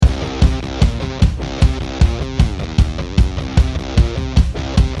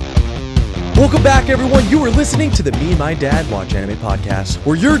Welcome back, everyone. You are listening to the Me and My Dad Watch Anime podcast,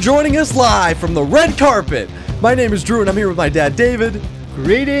 where you're joining us live from the red carpet. My name is Drew, and I'm here with my dad, David.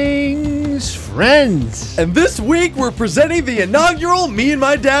 Greetings, friends. And this week, we're presenting the inaugural Me and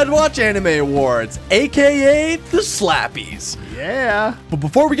My Dad Watch Anime Awards, a.k.a. the Slappies. Yeah. But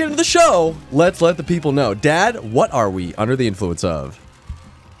before we get into the show, let's let the people know. Dad, what are we under the influence of?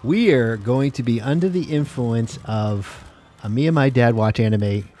 We are going to be under the influence of a Me and My Dad Watch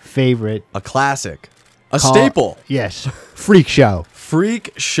Anime favorite. A classic. A staple. Yes. Freak Show.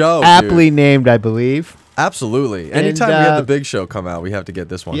 Freak Show, Aptly dude. named, I believe. Absolutely. Anytime we have the big show come out, we have to get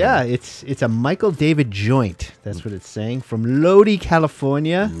this one. Yeah, in. it's a Michael David joint. That's what it's saying. From Lodi,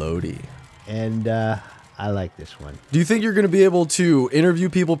 California. Lodi. And I like this one. Do you think you're going to be able to interview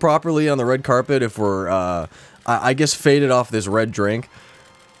people properly on the red carpet if we're, I guess, faded off this red drink?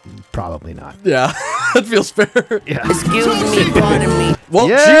 Probably not. Yeah, that feels fair. Yeah. Excuse me, pardon me. Well,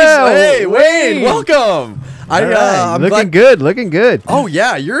 Yeah, jeez, hey, Wayne, Wayne. welcome. I'm looking glad. good. Oh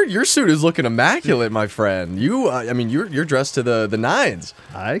yeah, your suit is looking immaculate, my friend. You're dressed to the nines.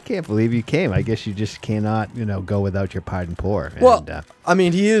 I can't believe you came. I guess you just cannot, go without your pardon pour. Well, And,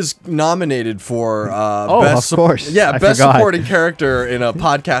 he is nominated for of course. Yeah, I best forgot. supporting character in a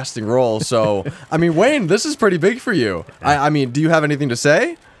podcasting role. So, Wayne, this is pretty big for you. Do you have anything to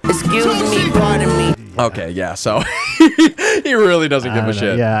say? Excuse me, pardon me. Okay, yeah. So he really doesn't give a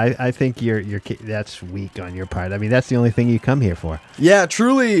shit. Yeah, I think that's weak on your part. That's the only thing you come here for. Yeah,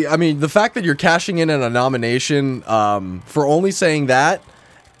 truly. The fact that you're cashing in on a nomination for only saying that,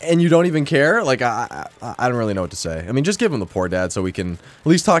 and you don't even care, like I don't really know what to say. Just give him the poor dad so we can at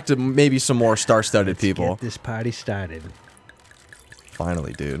least talk to maybe some more star-studded people. Get this party started.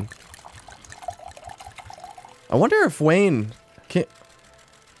 Finally, dude. I wonder if Wayne can.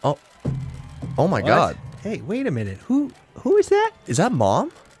 Oh my What? God! Hey, wait a minute. Who is that? Is that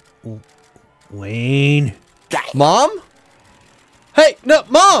Mom? Wayne. Mom? Hey, no,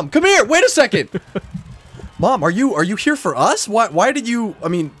 Mom, come here. Wait a second. Mom, are you here for us? Why did you?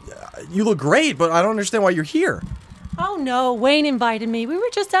 You look great, but I don't understand why you're here. Oh no, Wayne invited me. We were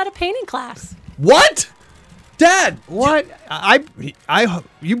just at a painting class. What? Dad? What?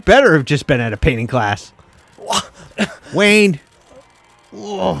 You better have just been at a painting class. Wayne.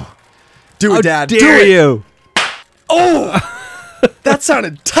 Do it, How Dad. dare do it. you? Oh, that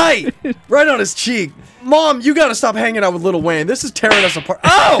sounded tight. Right on his cheek. Mom, you gotta stop hanging out with Little Wayne. This is tearing us apart.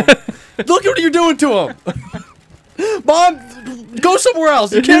 Oh! Look at what you're doing to him. Mom, go somewhere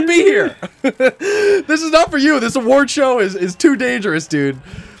else. You can't be here. This is not for you. This award show is too dangerous, dude.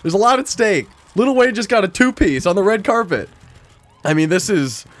 There's a lot at stake. Little Wayne just got a two-piece on the red carpet. This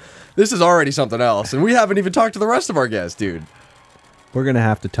is already something else, and we haven't even talked to the rest of our guests, dude. We're gonna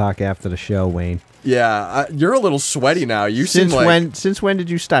have to talk after the show, Wayne. Yeah, you're a little sweaty now. You seem like... Since when did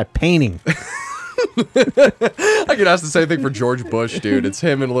you start painting? I could ask the same thing for George Bush, dude. It's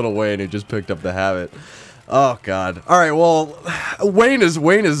him and Little Wayne who just picked up the habit. Oh God! All right, well, Wayne is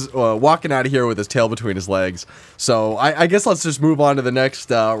walking out of here with his tail between his legs. So I guess let's just move on to the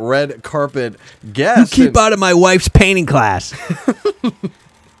next red carpet guest. Keep out of my wife's painting class.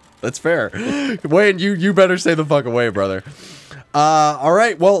 That's fair. Wayne, you better stay the fuck away, brother. All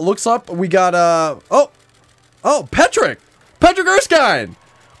right. Well, it looks up we got Patrick Erskine,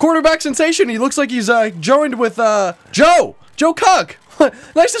 quarterback sensation. He looks like he's joined with Joe Cuck.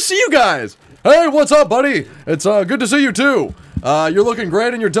 Nice to see you guys. Hey, what's up, buddy? It's good to see you too. You're looking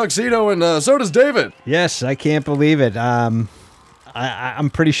great in your tuxedo, and so does David. Yes, I can't believe it. I'm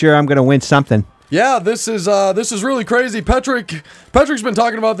pretty sure I'm gonna win something. Yeah, this is really crazy. Patrick's been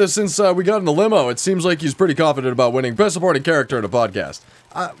talking about this since we got in the limo. It seems like he's pretty confident about winning best supporting character in a podcast.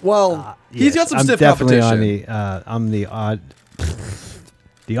 He's got some stiff competition. I'm the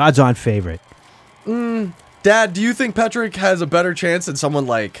odds-on favorite. Dad, do you think Patrick has a better chance than someone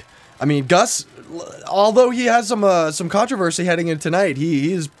like? Gus, although he has some controversy heading in tonight,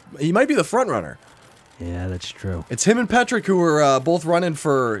 he might be the front runner. Yeah, that's true. It's him and Patrick who are both running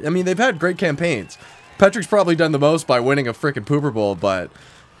for... they've had great campaigns. Patrick's probably done the most by winning a frickin' Pooper Bowl, but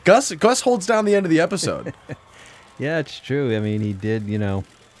Gus holds down the end of the episode. Yeah, it's true. He did,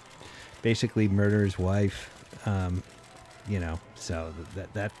 basically murder his wife. So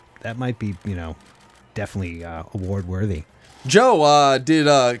that might be, definitely award worthy. Joe,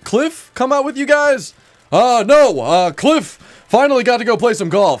 did Cliff come out with you guys? No, Cliff finally got to go play some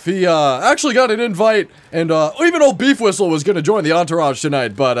golf. He actually got an invite, and even old Beef Whistle was going to join the entourage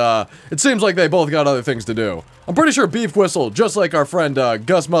tonight, but it seems like they both got other things to do. I'm pretty sure Beef Whistle, just like our friend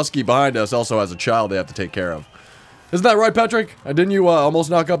Gus Muskie behind us, also has a child they have to take care of. Isn't that right, Patrick? Didn't you almost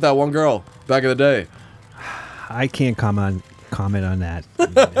knock up that one girl back in the day? I can't comment comment on that.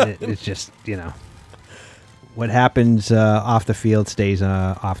 It's just, what happens off the field stays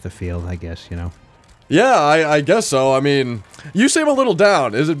off the field, I guess, Yeah, I guess so. I mean, you seem a little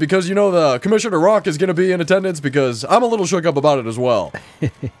down. Is it because you know the Commissioner Rock is going to be in attendance? Because I'm a little shook up about it as well.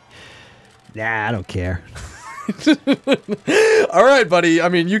 Nah, I don't care. All right, buddy. I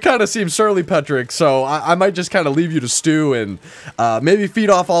mean, you kind of seem surly, Petrick, so I might just kind of leave you to stew and maybe feed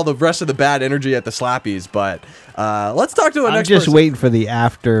off all the rest of the bad energy at the Slappies. But let's talk to the I'm next just person. waiting for the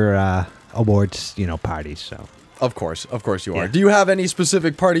after awards, parties. So Of course you are. Yeah. Do you have any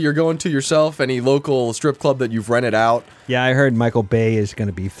specific party you're going to yourself? Any local strip club that you've rented out? yeah, I heard Michael Bay is going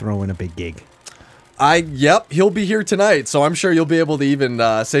to be throwing a big gig. Yep, he'll be here tonight, so I'm sure you'll be able to even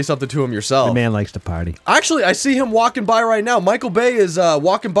say something to him yourself. The man likes to party. Actually, I see him walking by right now. Michael Bay is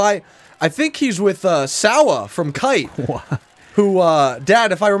walking by. I think he's with Sawa from Kite. Who,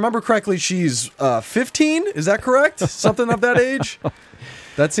 Dad, if I remember correctly, she's 15. Is that correct? Something of that age.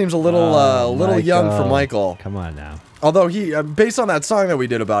 That seems a little young for Michael. Come on now. Although he, based on that song that we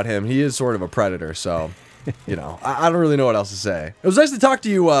did about him, he is sort of a predator. So, I don't really know what else to say. It was nice to talk to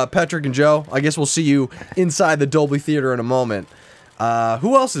you, Patrick and Joe. I guess we'll see you inside the Dolby Theater in a moment.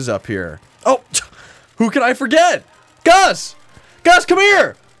 Who else is up here? Oh, who can I forget? Gus! Gus, come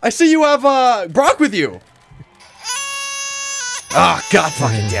here! I see you have Brock with you. Ah, God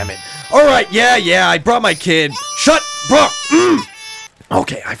fucking damn it. All right, yeah, I brought my kid. Shut, Brock!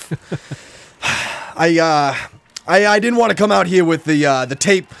 Okay, I didn't want to come out here with the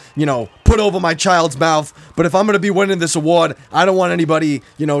tape, put over my child's mouth. But if I'm gonna be winning this award, I don't want anybody,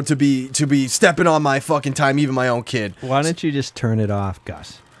 to be stepping on my fucking time, even my own kid. Why don't you just turn it off,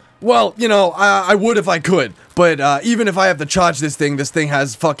 Gus? Well, I would if I could, but even if I have to charge this thing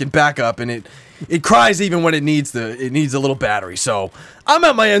has fucking backup, and it cries even when it needs a little battery. So I'm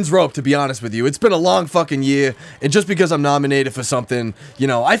at my end's rope, to be honest with you. It's been a long fucking year, and just because I'm nominated for something,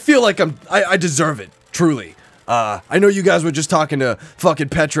 I feel like I deserve it, truly. I know you guys were just talking to fucking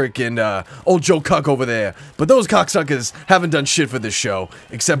Petrick and old Joe Cuck over there, but those cocksuckers haven't done shit for this show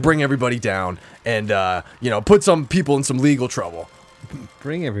except bring everybody down and put some people in some legal trouble.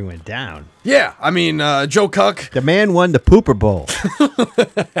 Bring everyone down. Yeah, I mean, Joe Cuck. The man won the Pooper Bowl.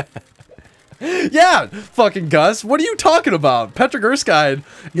 Yeah, fucking Gus. What are you talking about? Patrick Erskine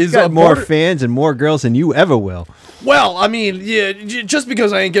is Got more fans and more girls than you ever will. Well, I mean, yeah, just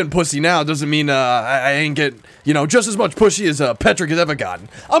because I ain't getting pussy now doesn't mean I ain't getting, just as much pussy as Patrick has ever gotten.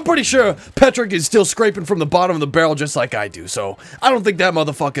 I'm pretty sure Patrick is still scraping from the bottom of the barrel just like I do, so I don't think that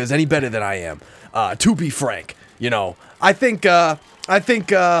motherfucker is any better than I am, to be frank. I think, I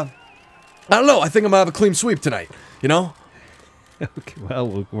don't know, I think I'm gonna have a clean sweep tonight, Okay,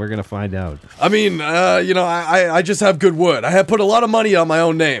 well, we're going to find out. I mean, I just have good word. I have put a lot of money on my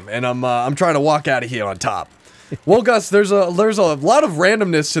own name, and I'm trying to walk out of here on top. Well, Gus, there's a lot of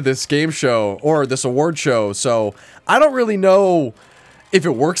randomness to this game show or this award show, so I don't really know if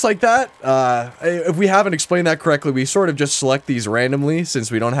it works like that. If we haven't explained that correctly, we sort of just select these randomly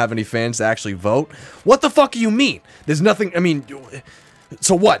since we don't have any fans to actually vote. What the fuck do you mean? There's nothing. I mean,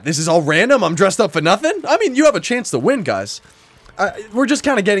 so what? This is all random? I'm dressed up for nothing? I mean, you have a chance to win, Gus. We're just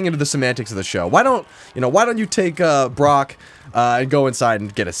kind of getting into the semantics of the show. Why don't you take Brock and go inside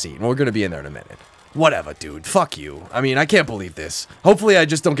and get a seat? And we're gonna be in there in a minute. Whatever, dude. Fuck you. I mean, I can't believe this. Hopefully, I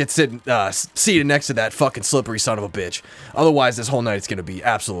just don't get seated next to that fucking slippery son of a bitch. Otherwise, this whole night's gonna be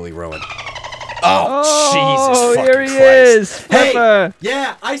absolutely ruined. Oh, Jesus fucking here he Christ. is. Hey, Pepper.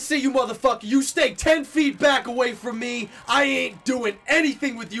 yeah, I see you, motherfucker. You stay 10 feet back away from me. I ain't doing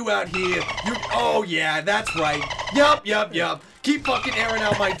anything with you out here. Oh, yeah, that's right. Yup. Keep fucking airing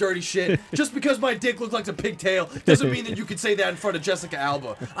out my dirty shit. Just because my dick looks like a pigtail doesn't mean that you can say that in front of Jessica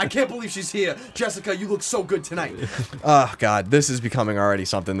Alba. I can't believe she's here. Jessica, you look so good tonight. Oh, God, this is becoming already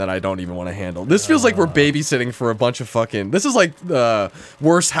something that I don't even want to handle. This feels like we're babysitting for a bunch of fucking... This is like the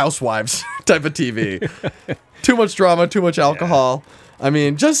worst Housewives type of TV. Too much drama, too much alcohol. I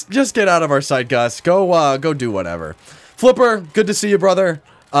mean, just get out of our sight, Gus. Go do whatever. Flipper, good to see you, brother.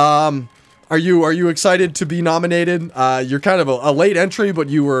 Are you excited to be nominated? You're kind of a late entry, but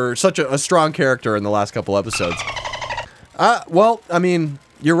you were such a strong character in the last couple episodes. Well, I mean,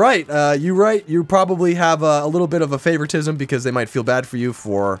 you're right. You probably have a little bit of a favoritism because they might feel bad for you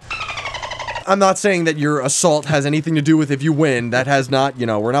for... I'm not saying that your assault has anything to do with if you win. That has not,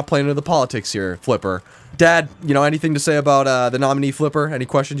 we're not playing into the politics here, Flipper. Dad, anything to say about the nominee Flipper? Any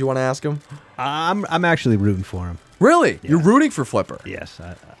questions you want to ask him? I'm actually rooting for him. Really? Yeah. You're rooting for Flipper? Yes,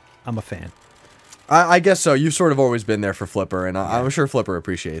 I'm a fan. I guess so. You've sort of always been there for Flipper, and I'm sure Flipper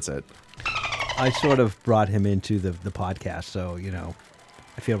appreciates it. I sort of brought him into the podcast, so,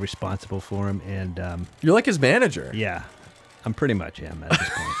 I feel responsible for him, and... You're like his manager. Yeah. I'm pretty much am at this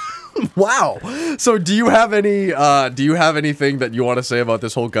point. Wow. So do you have anything that you want to say about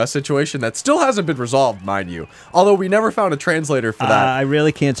this whole Gus situation that still hasn't been resolved, mind you? Although we never found a translator for that. I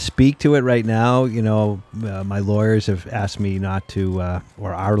really can't speak to it right now. You know, my lawyers have asked me not to,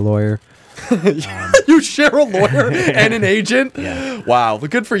 or our lawyer. You share a lawyer and an agent? Yeah. Wow.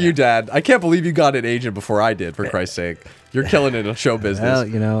 Good for you, Dad. I can't believe you got an agent before I did, for Christ's sake. You're killing it in show business. Well,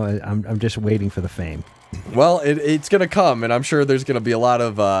 you know, I'm just waiting for the fame. Well, it's going to come, and I'm sure there's going to be a lot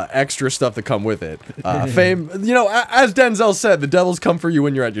of extra stuff to come with it. Fame, you know, as Denzel said, the devils come for you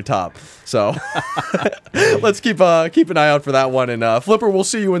when you're at your top. So let's keep an eye out for that one. And Flipper, we'll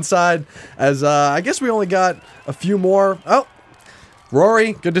see you inside, as I guess we only got a few more. Oh,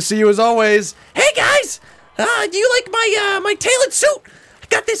 Rory, good to see you as always. Hey guys, do you like my tailored suit? I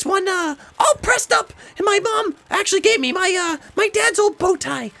got this one all pressed up, and my mom actually gave me my dad's old bow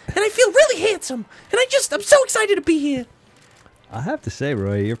tie, and I feel really handsome. And I'm so excited to be here. I have to say,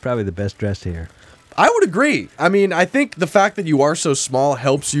 Roy, you're probably the best dressed here. I would agree. I mean, I think the fact that you are so small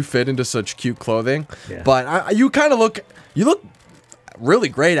helps you fit into such cute clothing. Yeah. But you look really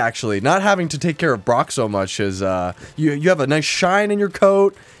great, actually. Not having to take care of Brock so much is you have a nice shine in your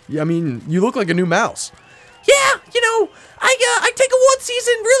coat. I mean, you look like a new mouse. Yeah, you know, I take award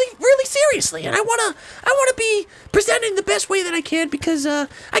season really seriously, and I wanna be presenting the best way that I can because I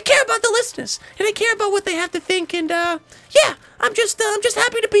care about the listeners and I care about what they have to think, and yeah, I'm just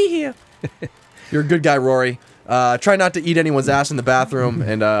happy to be here. You're a good guy, Rory. Try not to eat anyone's ass in the bathroom,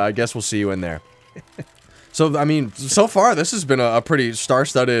 and I guess we'll see you in there. So, I mean, so far this has been a pretty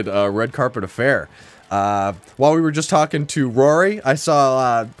star-studded red carpet affair. While we were just talking to Rory, I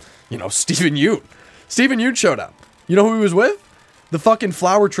saw Stephen Ute. Stephen Ute showed up. You know who he was with? The fucking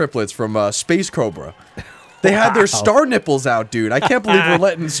flower triplets from Space Cobra. They had their star nipples out, dude. I can't believe we're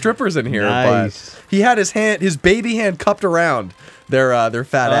letting strippers in here. Nice. But he had his baby hand cupped around their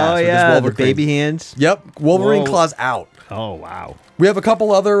fat ass. Oh, with his yeah, the Wolverine. baby hands. Yep, Wolverine Whoa. claws out. Oh, wow. We have a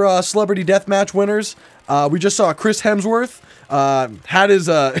couple other celebrity deathmatch winners. We just saw Chris Hemsworth. Had his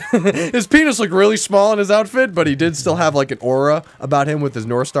his penis look really small in his outfit, but he did still have like an aura about him with his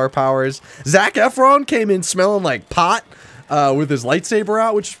North Star powers. Zac Efron came in smelling like pot with his lightsaber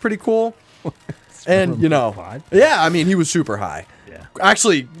out, which is pretty cool. And, you know, pot? yeah, I mean, he was super high. Yeah.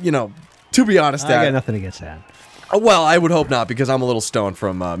 Actually, you know, to be honest, I got Dad, nothing against that. well, I would hope not, because I'm a little stoned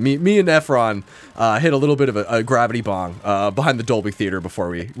from me and Efron hit a little bit of a gravity bong behind the Dolby Theater before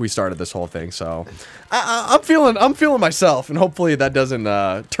we started this whole thing. So I'm feeling myself, and hopefully that doesn't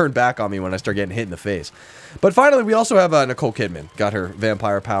turn back on me when I start getting hit in the face. But finally, we also have Nicole Kidman. Got her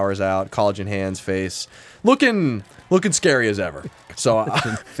vampire powers out, collagen hands, face, looking scary as ever. So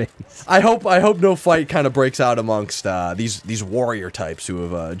I hope no fight kind of breaks out amongst these warrior types who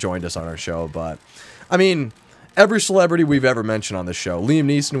have joined us on our show. But I mean, every celebrity we've ever mentioned on this show. Liam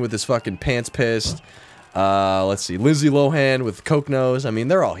Neeson with his fucking pants pissed. Let's see, Lindsay Lohan with Coke nose. I mean,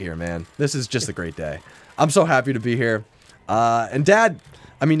 they're all here, man. This is just a great day. I'm so happy to be here. And Dad,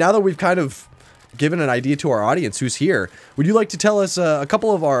 I mean, now that we've kind of given an idea to our audience who's here, would you like to tell us a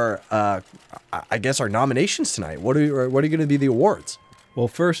couple of our, I guess, our nominations tonight? What are going to be the awards? Well,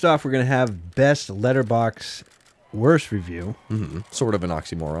 first off, we're going to have Best Letterboxd Worst Review. Mm-hmm. Sort of an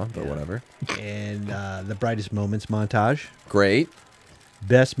oxymoron, but whatever. And the Brightest Moments montage. Great.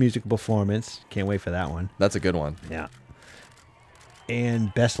 Best Musical Performance. Can't wait for that one. That's a good one. Yeah.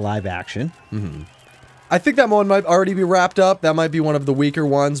 And Best Live Action. Mm-hmm. I think that one might already be wrapped up. That might be one of the weaker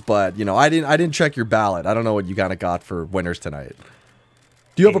ones, but you know, I didn't check your ballot. I don't know what you kind of got for winners tonight.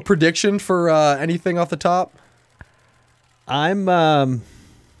 Do you have a prediction for anything off the top? I'm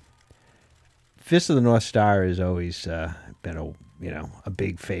Fist of the North Star has always been a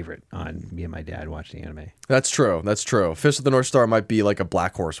big favorite on me and my dad watching the anime. That's true. That's true. Fist of the North Star might be like a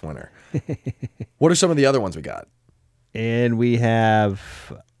Black Horse winner. What are some of the other ones we got? And we have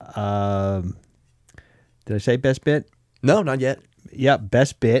did I say Best Bit? No, not yet. Yep,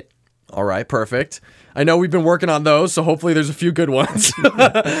 Best Bit. All right, perfect. I know we've been working on those, so hopefully there's a few good ones.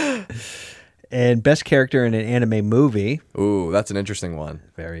 And Best Character in an Anime Movie. Ooh, that's an interesting one.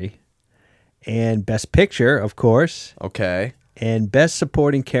 Very. And Best Picture, of course. Okay. And Best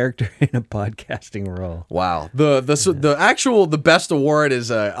Supporting Character in a Podcasting Role. Wow. The best award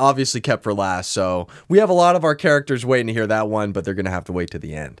is obviously kept for last, so we have a lot of our characters waiting to hear that one, but they're going to have to wait to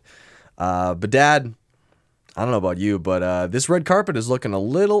the end. But Dad, I don't know about you, but this red carpet is looking a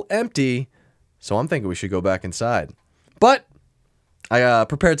little empty, so I'm thinking we should go back inside. But I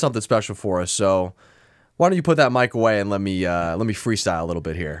prepared something special for us, so why don't you put that mic away and let me freestyle a little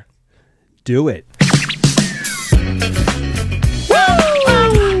bit here. Do it.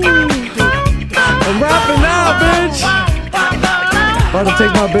 I'm rapping now, bitch! About to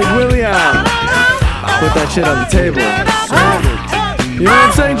take my big Willie out. Put that shit on the table. You know what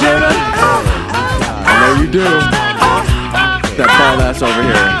I'm saying, Jamin? I know you do. That bald ass over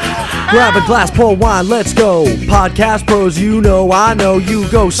here. Grab a glass, pour wine, let's go. Podcast pros, you know, I know you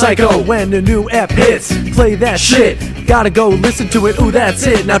go psycho when the new ep hits. Play that shit. Gotta go listen to it, ooh, that's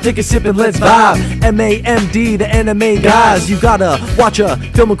it. Now take a sip and let's vibe. M-A-M-D, the anime guys. You gotta watch a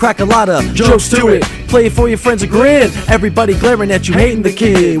film and crack a lot of jokes to it. Play it for your friends and grin. Everybody glaring at you, hating the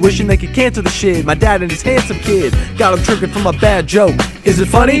kid, wishing they could cancel the shit. My dad and his handsome kid got him tripping from a bad joke. Is it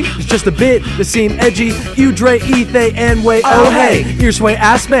funny? It's just a bit that seem edgy. You, Dre, Ethe, and Way. Oh hey, ear sway,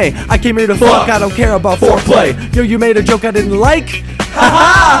 ass may. I came here to fuck, I don't care about foreplay. Yo, you made a joke I didn't like? Ha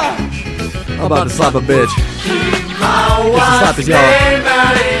ha! I'm about to slap a bitch. It's a slappies, y'all.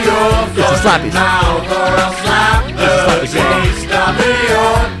 It's a slappies. It's a slappies,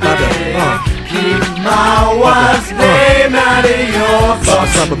 y'all. Keep my wife's name out of your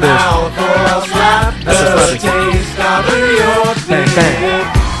mouth, or I'll slap the taste out of your dick.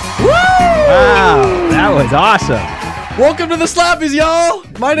 Wow, that was awesome. Welcome to the Slappies, y'all.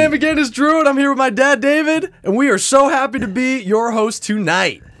 My name again is Drew, and I'm here with my dad, David, and we are so happy to be your host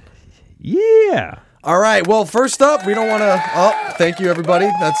tonight. Yeah. All right, well, first up, we don't want to... Oh, thank you, everybody.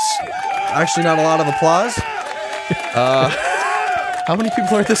 That's actually not a lot of applause. How many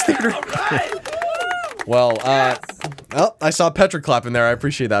people are at this theater? Well, I saw Petra clapping there. I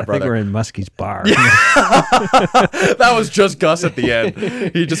appreciate that, brother. I think we're in Muskie's bar. That was just Gus at the end.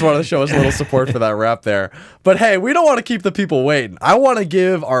 He just wanted to show us a little support for that rap there. But hey, we don't want to keep the people waiting. I want to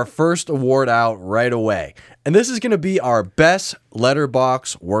give our first award out right away. And this is going to be our best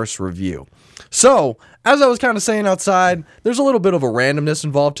Letterboxd worst review. So, as I was kind of saying outside, there's a little bit of a randomness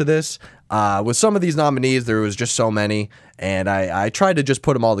involved to this. With some of these nominees, there was just so many, and I tried to just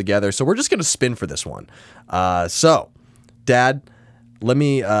put them all together. So we're just going to spin for this one. So, Dad, let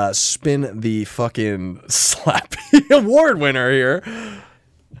me spin the fucking Slappy award winner here.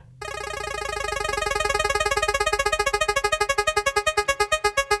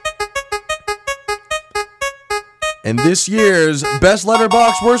 And this year's best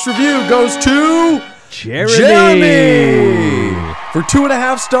Letterboxd worst review goes to Jeremy. For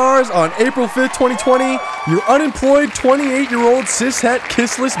 2.5 stars on April 5th, 2020, your unemployed 28-year-old cishet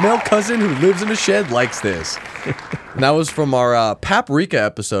kissless male cousin who lives in a shed likes this. And that was from our Paprika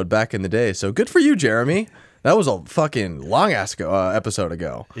episode back in the day. So good for you, Jeremy. That was a fucking long-ass episode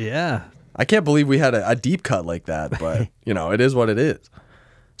ago. Yeah. I can't believe we had a deep cut like that, but, you know, it is what it is.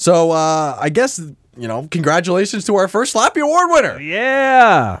 So I guess, you know, congratulations to our first Slappy Award winner.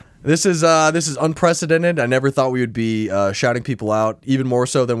 Yeah. This is unprecedented. I never thought we would be shouting people out even more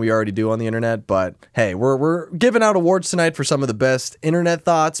so than we already do on the internet. But hey, we're giving out awards tonight for some of the best internet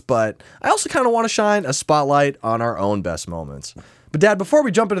thoughts. But I also kind of want to shine a spotlight on our own best moments. But Dad, before we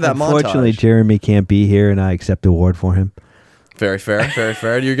jump into that Unfortunately, montage, Jeremy can't be here, and I accept the award for him. Very fair, very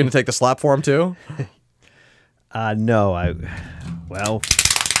fair. You're going to take the slap for him too? No, well,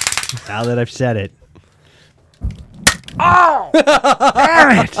 now that I've said it. Oh!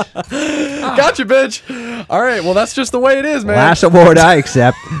 Damn it! Gotcha, bitch. All right, well, that's just the way it is, man. Last award I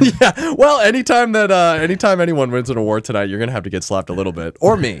accept. Yeah, well, anytime anyone wins an award tonight, you're going to have to get slapped a little bit.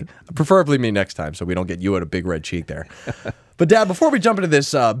 Or me. Preferably me next time, so we don't get you at a big red cheek there. But, Dad, before we jump into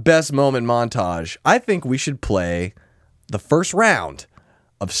this best moment montage, I think we should play the first round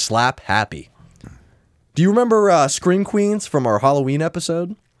of Slap Happy. Do you remember Scream Queens from our Halloween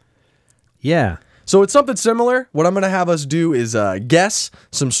episode? Yeah. So it's something similar. What I'm going to have us do is guess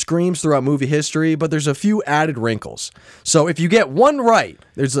some screams throughout movie history, but there's a few added wrinkles. So if you get one right,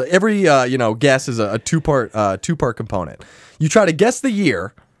 there's every guess is a two-part component. You try to guess the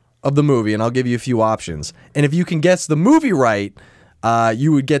year of the movie, and I'll give you a few options. And if you can guess the movie right,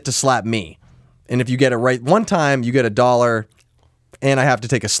 you would get to slap me. And if you get it right one time, you get $1, and I have to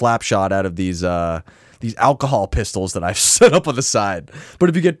take a slap shot out of these alcohol pistols that I've set up on the side. But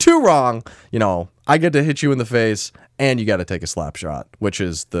if you get 2 wrong, you know, I get to hit you in the face and you got to take a slap shot, which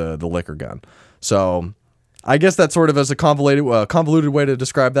is the liquor gun. So I guess that's sort of as a convoluted way to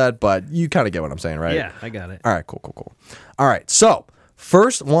describe that, but you kind of get what I'm saying, right? Yeah, I got it. All right, cool. All right, so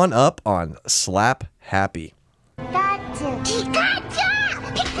first one up on Slap Happy.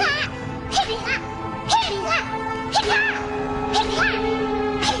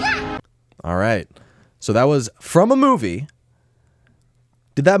 All right. So that was from a movie.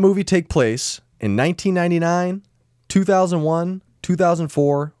 Did that movie take place in 1999, 2001,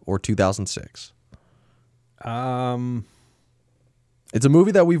 2004, or 2006? It's a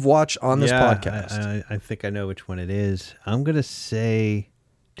movie that we've watched on this podcast. I think I know which one it is. I'm going to say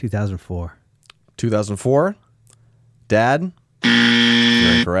 2004. 2004. Dad,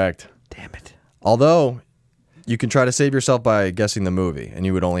 You're incorrect. Damn it. Although, you can try to save yourself by guessing the movie, and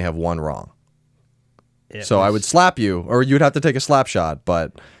you would only have one wrong. I would slap you, or you'd have to take a slap shot,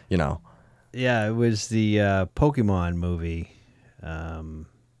 but, you know. Yeah, it was the Pokemon movie.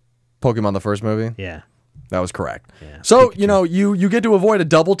 Pokemon the first movie? Yeah. That was correct. Yeah, So, Pikachu. you know, you get to avoid a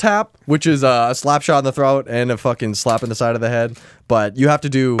double tap, which is a slap shot in the throat and a fucking slap in the side of the head, but you have to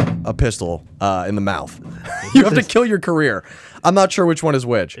do a pistol in the mouth. You have to kill your career. I'm not sure which one is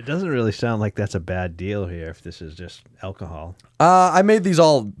which. It doesn't really sound like that's a bad deal here if this is just alcohol. I made these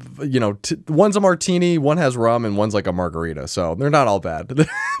all, you know, one's a martini, one has rum, and one's like a margarita, so they're not all bad.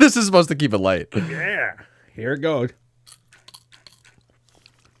 This is supposed to keep it light. Yeah. Here it goes.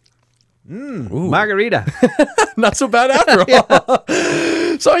 Margarita. Not so bad after all.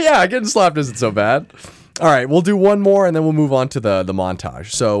 So yeah, getting slapped isn't so bad. All right, we'll do one more and then we'll move on to the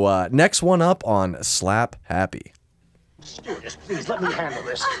montage. So next one up on Slap Happy. Stewardess, please let me handle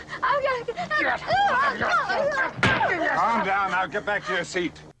this. Calm down. Now get back to your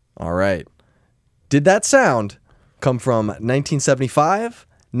seat. All right. Did that sound come from 1975,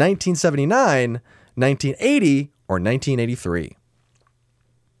 1979, 1980, or 1983?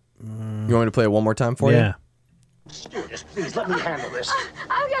 You want me to play it one more time for you? Yeah. Stewardess, please let me handle this.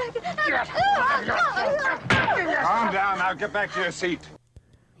 Calm down. Now get back to your seat.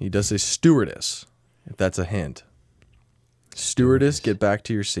 He does say stewardess, if that's a hint. Stewardess, get back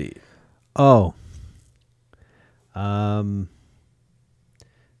to your seat. Oh.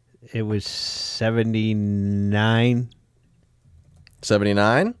 It was 79.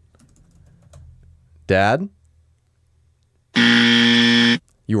 79? Dad?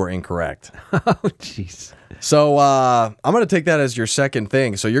 You are incorrect. Oh, jeez. So I'm going to take that as your second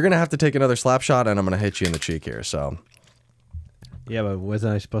thing. So you're going to have to take another slap shot, and I'm going to hit you in the cheek here. So Yeah, but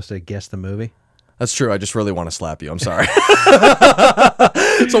wasn't I supposed to guess the movie? that's true. I just really want to slap you. I'm sorry.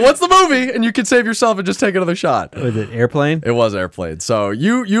 So what's the movie? And you can save yourself and just take another shot. Was it Airplane? It was Airplane. So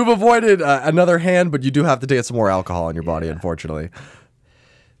you've avoided another hand, but you do have to get some more alcohol in your body, unfortunately.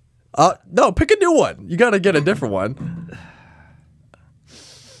 No, pick a new one. You got to get a different one.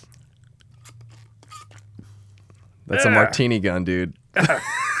 That's a martini gun, dude.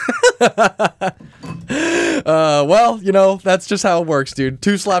 Well, you know, that's just how it works, dude.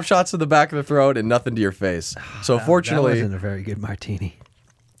 2 slap shots to the back of the throat and nothing to your face. So That fortunately, wasn't a very good martini.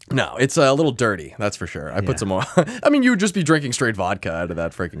 no, it's a little dirty. That's for sure. I put some more. I mean, you would just be drinking straight vodka out of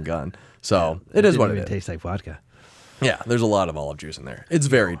that freaking gun. So it is what didn't it even is. taste like vodka. Yeah, there's a lot of olive juice in there. It's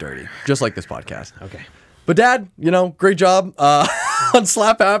very dirty, just like this podcast. Okay. But Dad, you know, great job on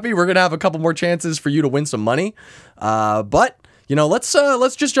Slap Happy. We're gonna have a couple more chances for you to win some money. But you know, let's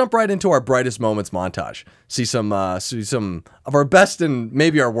just jump right into our brightest moments montage. See some of our best and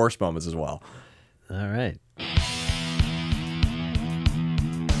maybe our worst moments as well. All right.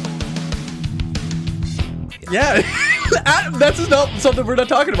 Yeah, that's not something we're not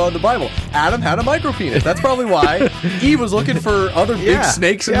talking about in the Bible. Adam had a micro penis. That's probably why Eve was looking for other big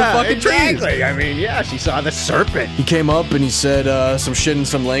snakes in the fucking trees. I mean, yeah, she saw the serpent. He came up and he said some shit in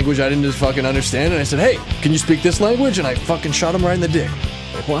some language I didn't just fucking understand. And I said, hey, can you speak this language? And I fucking shot him right in the dick.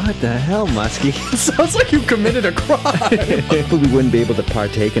 What the hell, Muskie? Sounds like you committed a crime. We wouldn't be able to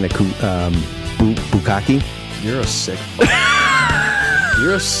partake in a bukkake. You're a sick fuck.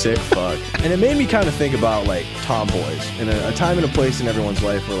 You're a sick fuck. And it made me kind of think about, like, tomboys. In a time and a place in everyone's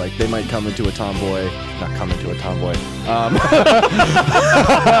life where, like, they might come into a tomboy. Not come into a tomboy.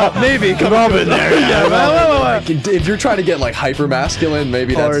 Maybe. Come up in there. Yeah, if you're trying to get, like, hyper masculine,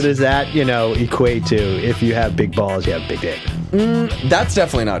 maybe Or that's... does that, equate to if you have big balls, you have big dick? That's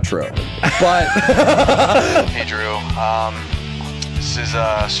definitely not true. But... Hey, Drew. This is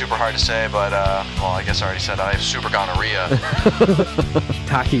super hard to say, but, well, I guess I already said I have super gonorrhea.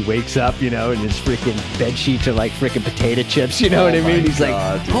 Taki wakes up, and his freaking bed sheets are like freaking potato chips, you know what I mean? He's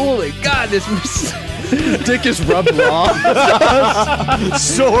God, like, dude. holy God, this dick is rubbed raw.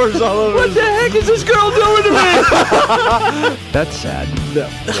 Sores all over. what the heck is this girl doing to me? That's sad.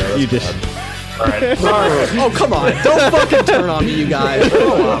 You just... Oh, come on. Don't fucking turn on me, you guys.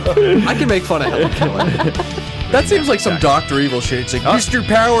 Grow up. I can make fun of Helen Keller. That seems like some Dr. Evil shit. It's like, Mr.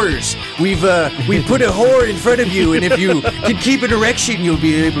 Powers, we put a whore in front of you, and if you can keep an erection, you'll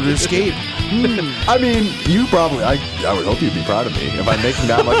be able to escape. I mean, you probably, I would hope you'd be proud of me if I'm making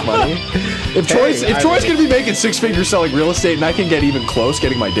that much money. If Troy's going to be making 6 figures selling real estate and I can get even close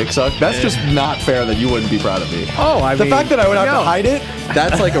getting my dick sucked, that's just not fair that you wouldn't be proud of me. Oh, The fact that I would have to hide it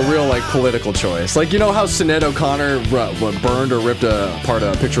That's like a real like political choice. Like, you know how Sinead O'Connor burned or ripped apart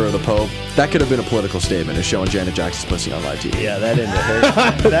a picture of the Pope? That could have been a political statement, is showing Janet Jackson's pussy on live TV. Yeah,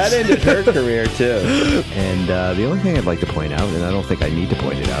 that ended her career too. And the only thing I'd like to point out, and I don't think I need to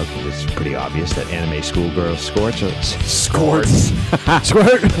point it out because it's pretty obvious, that anime schoolgirls squirts. Squirt.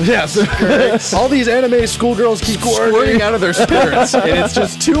 Yes. All these anime schoolgirls keep squirting out of their skirts, and it's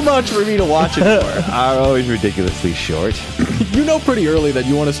just too much for me to watch it for. Are always ridiculously short. You know pretty early that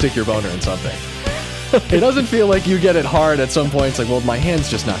you want to stick your boner in something. It doesn't feel like you get it hard at some point. It's like, well, my hand's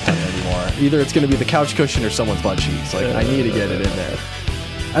just not done anymore. Either it's going to be the couch cushion or someone's butt cheeks. Like, I need to get it in there.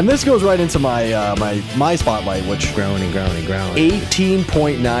 And this goes right into my my spotlight, which Growing.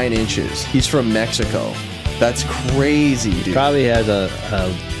 18.9 inches. He's from Mexico. That's crazy, dude. Probably has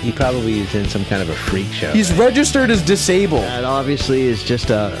he probably is in some kind of a freak show. He's registered as disabled. That obviously is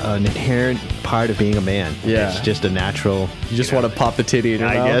just an inherent part of being a man. Yeah. It's just a natural. You just want to pop the titty in your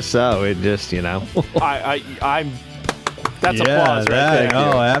mouth? I guess so. It just, I'm. That's applause right there.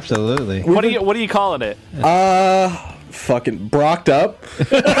 Oh, absolutely. What are you calling it? Fucking brocked up.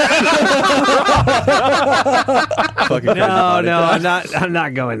 I'm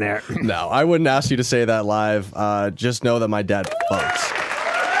not going there. No, I wouldn't ask you to say that live. Just know that my dad fucks.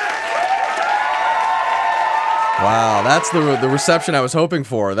 Wow, that's the reception I was hoping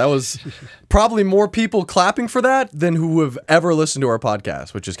for. That was probably more people clapping for that than who have ever listened to our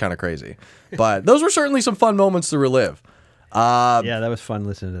podcast, which is kind of crazy. But those were certainly some fun moments to relive. Yeah, that was fun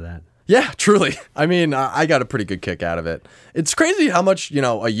listening to that. Yeah, truly. I mean, I got a pretty good kick out of it. It's crazy how much,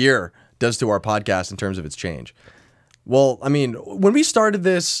 a year does to our podcast in terms of its change. Well, I mean, when we started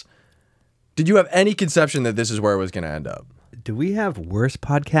this, did you have any conception that this is where it was going to end up? Do we have worse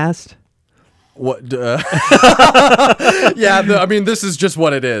podcast? What? Yeah, I mean, this is just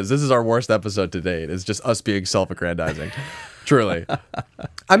what it is. This is our worst episode to date. It's just us being self-aggrandizing. Truly.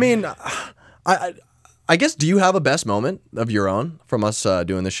 I mean, I guess, do you have a best moment of your own from us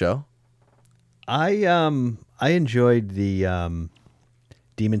doing this show? I enjoyed the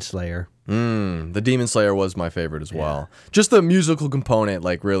Demon Slayer. The Demon Slayer was my favorite as well. Just the musical component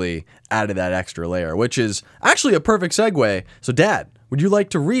really added that extra layer, which is actually a perfect segue. So, Dad, would you like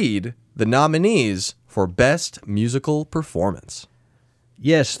to read the nominees for Best Musical Performance?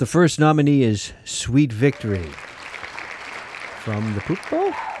 Yes, the first nominee is Sweet Victory from the Poop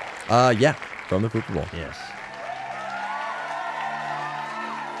Bowl? Yeah, from the Poop Bowl. Yes.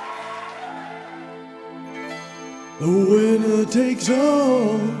 The winner takes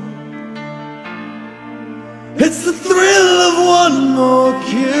all. It's the thrill of one more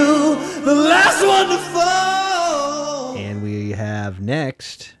kill, the last one to fall. And we have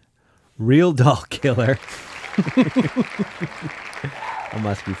next, Real Doll Killer. A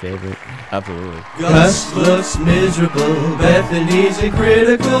Muskie favorite. Absolutely. Gus looks miserable. Bethany's in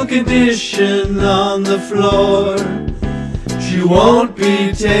critical condition on the floor. She won't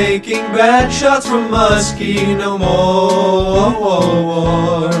be taking bad shots from Muskie no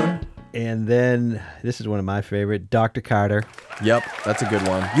more. And then, this is one of my favorite, Dr. Carter. Yep, that's a good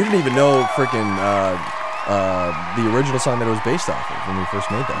one. You didn't even know freaking the original song that it was based off of when we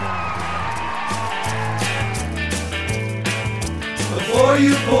first made that. Before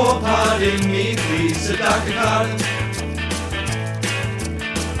you pour pardon me, please, said Dr. Carter.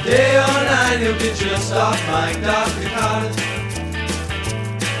 Day or night, he'll get just off mic, Dr. Carter.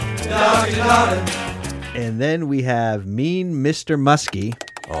 Dr. Carter. And then we have Mean Mr. Muskie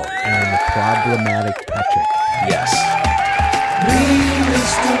and Problematic Patrick. Yes. Mean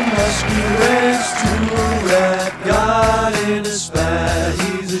Mr. Muskie rants to a rat, got in a spat,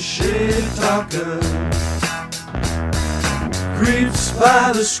 he's a shit talker. Creeps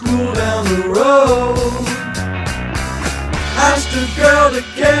by the school down the road, asked a girl to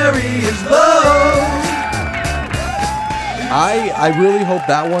carry his load. I really hope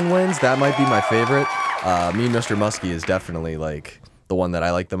that one wins. That might be my favorite. Mean Mr. Muskie is definitely the one that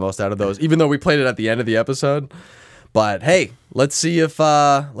I like the most out of those, even though we played it at the end of the episode. But hey, let's see if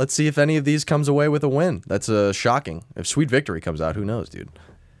any of these comes away with a win. That's shocking. If Sweet Victory comes out, who knows, dude?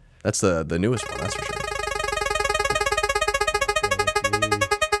 That's the newest one, that's for sure.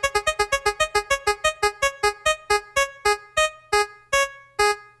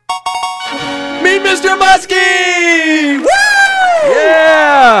 Meet Mr. Muskie! Woo!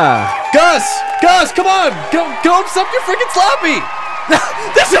 Yeah! Gus, come on! Go up your freaking sloppy!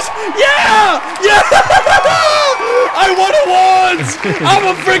 This is, yeah! I won awards! I'm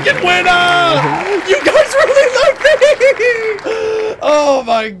a freaking winner! You guys really like me! Oh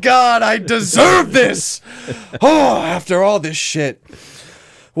my god, I deserve this! Oh, after all this shit.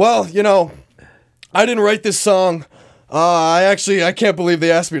 Well, I didn't write this song. I can't believe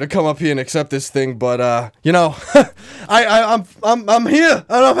they asked me to come up here and accept this thing, but you know, I'm here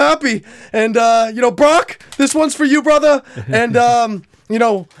and I'm happy, and you know, Brock, this one's for you, brother, and you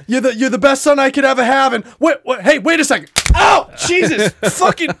know, you're the best son I could ever have, and wait a second, ow, Jesus,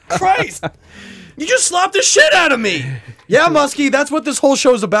 fucking Christ, you just slapped the shit out of me. Yeah, Muskie, that's what this whole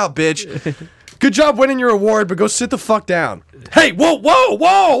show's about, bitch. Good job winning your award, but go sit the fuck down. Hey,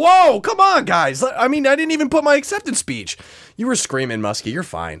 whoa, come on, guys. I mean, I didn't even put my acceptance speech. You were screaming, Muskie. You're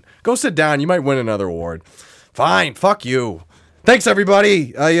fine. Go sit down. You might win another award. Fine, fuck you. Thanks,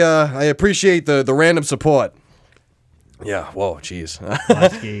 everybody. I appreciate the random support. Yeah, whoa, jeez.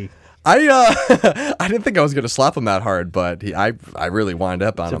 Muskie. I didn't think I was going to slap him that hard, but I really wound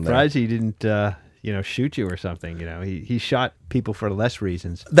up on him there. Surprised he didn't, shoot you or something. You know, he shot people for less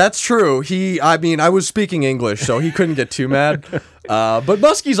reasons. That's true. I was speaking English, so he couldn't get too mad. But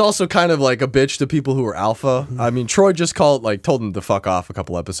Muskie's also kind of like a bitch to people who are alpha. I mean, Troy just told him to fuck off a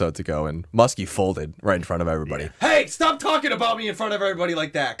couple episodes ago, and Muskie folded right in front of everybody. Yeah. Hey, stop talking about me in front of everybody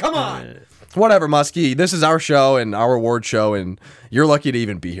like that. Come on. Whatever, Muskie. This is our show and our award show, and you're lucky to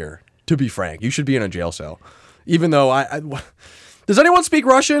even be here. To be frank, you should be in a jail cell. Even though does anyone speak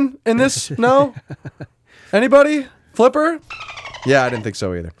Russian in this? No? Anybody? Flipper? Yeah, I didn't think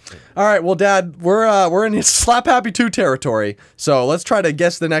so either. All right, well, Dad, we're in Slap Happy 2 territory, so let's try to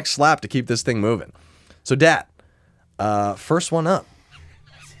guess the next slap to keep this thing moving. So, Dad, first one up.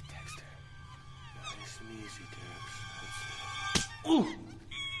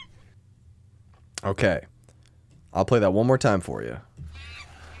 Okay. I'll play that one more time for you.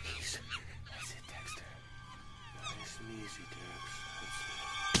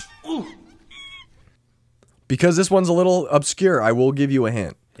 Because this one's a little obscure, I will give you a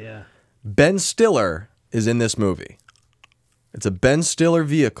hint. Yeah. Ben Stiller is in this movie. It's a Ben Stiller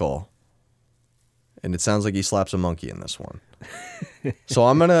vehicle, and it sounds like he slaps a monkey in this one. So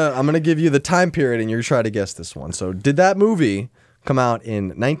I'm gonna give you the time period, and you're trying to guess this one. So did that movie come out in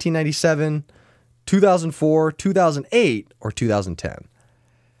 1997, 2004, 2008, or 2010?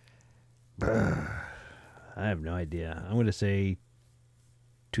 I have no idea. I'm gonna say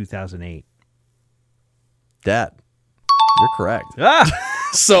 2008. Dad, you're correct. Ah!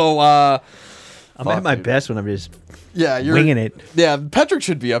 So, I'm at my best when I'm just you're winging it. Yeah, Patrick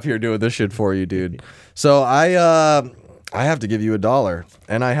should be up here doing this shit for you, dude. So I have to give you $1,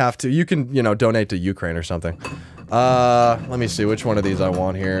 and I have to. You can donate to Ukraine or something. Let me see which one of these I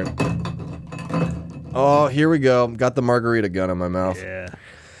want here. Oh, here we go. Got the margarita gun in my mouth. Yeah.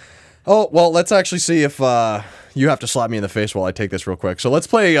 Oh well, let's actually see if you have to slap me in the face while I take this real quick. So let's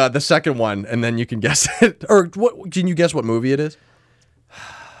play the second one, and then you can guess it. Or can you guess what movie it is?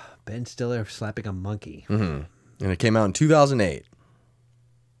 Ben Stiller slapping a monkey. Mm-hmm. And it came out in 2008.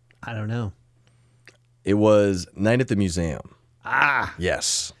 I don't know. It was Night at the Museum. Ah.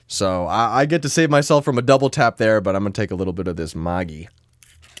 Yes. So I get to save myself from a double tap there, but I'm going to take a little bit of this Maggi.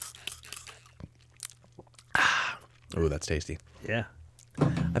 Ooh, that's tasty. Yeah.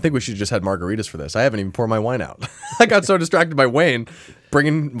 I think we should just had margaritas for this. I haven't even poured my wine out. I got so distracted by Wayne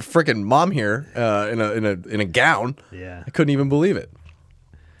bringing freaking Mom here in a gown. Yeah. I couldn't even believe it.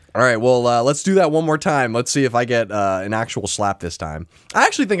 All right, well, let's do that one more time. Let's see if I get an actual slap this time. I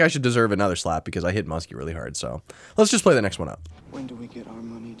actually think I should deserve another slap because I hit Muskie really hard. So let's just play the next one up. When do we get our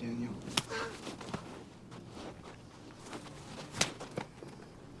money, Daniel?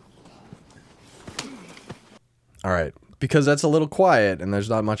 All right. Because that's a little quiet and there's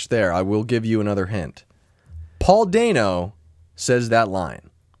not much there, I will give you another hint. Paul Dano says that line.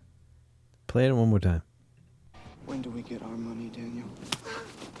 Play it one more time. When do we get our money, Daniel?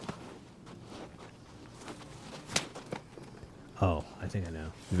 Oh, I think I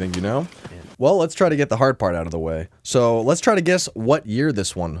know. You think you know? Yeah. Well, let's try to get the hard part out of the way. So let's try to guess what year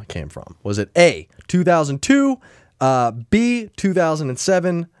this one came from. Was it A, 2002, B,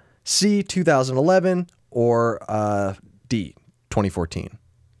 2007, C, 2011, or D, 2014?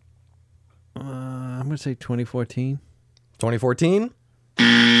 I'm going to say 2014. 2014?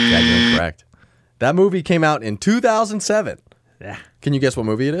 Yeah, you're incorrect. That movie came out in 2007. Yeah. Can you guess what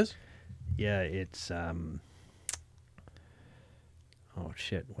movie it is? Yeah, it's oh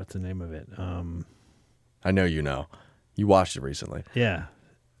shit, what's the name of it? I know you know. You watched it recently. Yeah.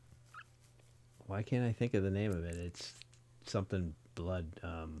 Why can't I think of the name of it? It's something blood.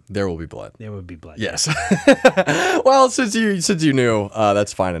 There Will Be Blood. There Will Be Blood. Yes. Well, since you knew,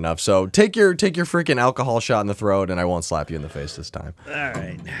 that's fine enough. So take your freaking alcohol shot in the throat, and I won't slap you in the face this time. All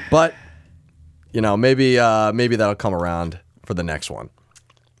right. But maybe that'll come around for the next one.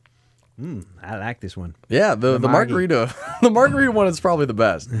 I like this one. Yeah, the margarita, the margarita one is probably the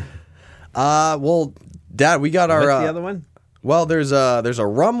best. Well, Dad, we got our. What's the other one? Well, there's a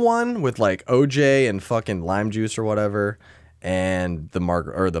rum one with like OJ and fucking lime juice or whatever, and the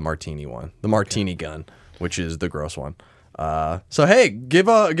martini one, the martini gun, which is the gross one. So hey, give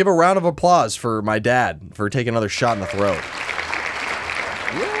a round of applause for my dad for taking another shot in the throat.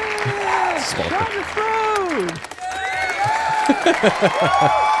 Yeah, shot in the throat.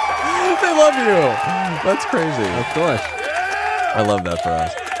 They love you. That's crazy. Of course. I love that for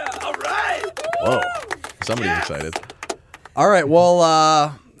us. All right. Whoa, somebody's excited. All right, well,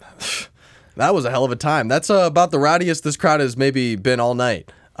 that was a hell of a time. That's about the rowdiest this crowd has maybe been all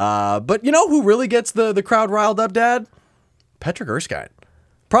night. But you know who really gets the crowd riled up, Dad? Patrick Erskine.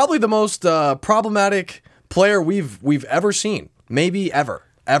 Probably the most problematic player we've ever seen. Maybe ever.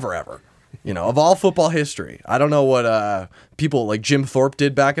 You know, of all football history. I don't know what people like Jim Thorpe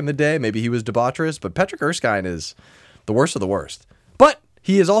did back in the day. Maybe he was debaucherous, but Patrick Erskine is the worst of the worst. But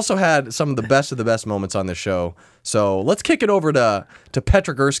he has also had some of the best moments on this show. So let's kick it over to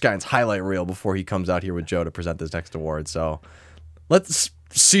Patrick Erskine's highlight reel before he comes out here with Joe to present this next award. So let's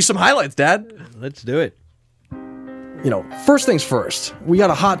see some highlights, Dad. Let's do it. You know, first things first, we got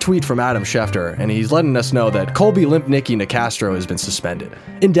a hot tweet from Adam Schefter, and he's letting us know that Colby Limp Nicky Nicastro has been suspended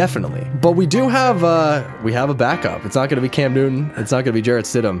indefinitely. But we do have a backup. It's not going to be Cam Newton. It's not going to be Jarrett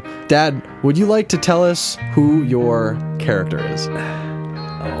Stidham. Dad, would you like to tell us who your character is?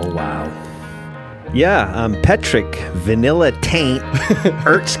 Oh, wow. Yeah, Patrick Vanilla Taint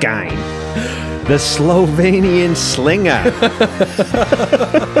Erskine, the Slovenian slinger.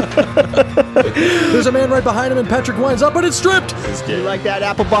 There's a man right behind him, and Patrick winds up, but it's stripped. You like that,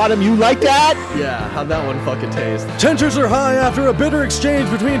 apple bottom? You like that? Yeah, how'd that one fucking taste? Tensions are high after a bitter exchange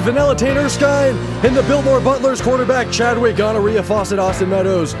between Vanilla Taint Erskine and the Biltmore Butlers quarterback Chadwick Gonorrhea Fawcett Austin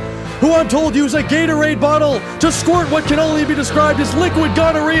Meadows, who I'm told used a Gatorade bottle to squirt what can only be described as liquid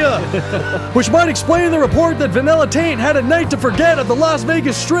gonorrhea, which might explain the report that Vanilla Taint had a night to forget at the Las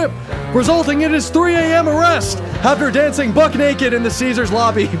Vegas Strip, resulting in his 3 a.m. arrest after dancing buck naked in the Caesars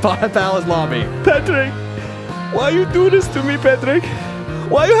lobby, Palace lobby. Patrick, why you do this to me, Patrick?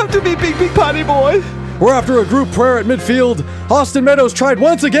 Why you have to be big potty boy? We're after a group prayer at midfield. Austin Meadows tried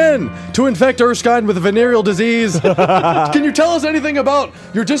once again to infect Erskine with a venereal disease. Can you tell us anything about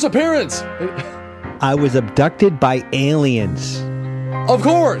your disappearance? I was abducted by aliens. Of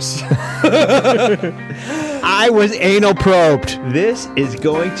course. I was anal probed. This is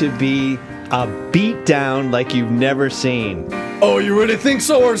going to be a beatdown like you've never seen. Oh, you really think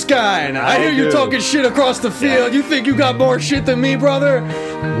so, Erskine? I hear you talking shit across the field. You think you got more shit than me, brother?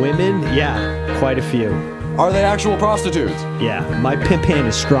 Women? Yeah, quite a few. Are they actual prostitutes? Yeah, my pimp hand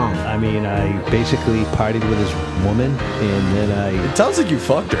is strong. I mean, I basically partied with this woman, and then It sounds like you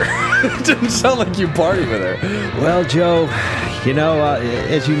fucked her. It didn't sound like you partied with her. Well, Joe, you know,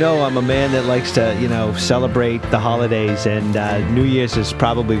 as you know, I'm a man that likes to, you know, celebrate the holidays, and New Year's is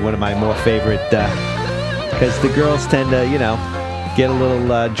probably one of my more favorite, because the girls tend to, you know, get a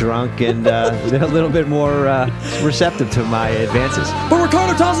little drunk and they're a little bit more receptive to my advances. But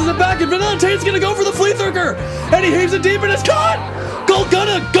Ricardo tosses it back, and Vanilla Taint's gonna go for the flea thurker, and he heaves it deep, and it's caught! Gold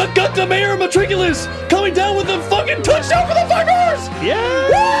Gunna, gut to Mayor Matriculus, coming down with the fucking touchdown for the Vipers! Yeah!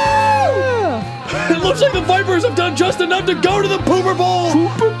 Woo! It looks like the Vipers have done just enough to go to the Pooper Bowl!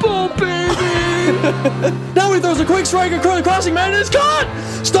 Pooper Bowl, baby! Now he throws a quick strike across the crossing man, and it's caught!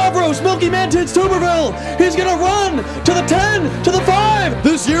 Stavros, Milky Man Tits Tuberville! He's gonna run to the 10, to the 5!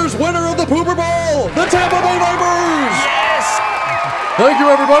 This year's winner of the Pooper Bowl, the Tampa Bay Vipers! Yes! Thank you,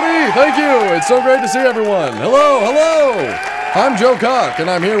 everybody! Thank you! It's so great to see everyone! Hello! I'm Joe Cock, and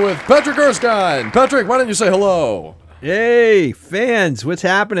I'm here with Patrick Erskine. Patrick, why don't you say hello? Hey, fans, what's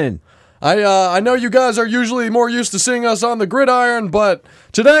happening? I know you guys are usually more used to seeing us on the gridiron, but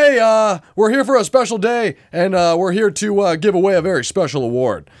today we're here for a special day, and we're here to give away a very special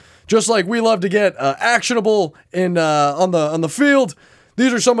award. Just like we love to get actionable in on the field,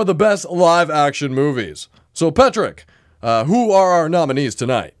 these are some of the best live action movies. So Patrick, who are our nominees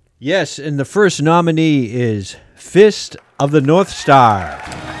tonight? Yes, and the first nominee is Fist of the North Star.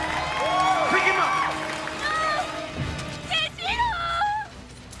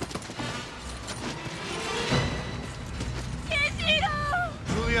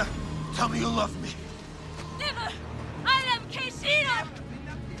 Julia, tell me you love me. Never! I am Keishiro!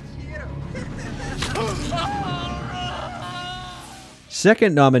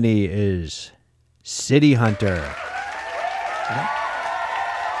 Second nominee is City Hunter.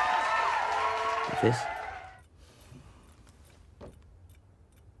 Fils.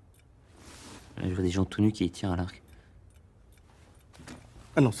 Je vois des gens tout nus qui tirent à l'arc.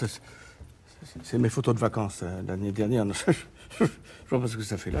 Ah non, c'est mes photos de vacances l'année dernière. Non, je vois pas ce que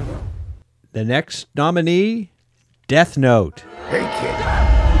ça fait là. The next nominee, Death Note. Hey, kid.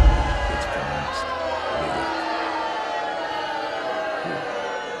 It's pronounced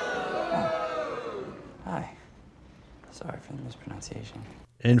Hi. Sorry for the mispronunciation.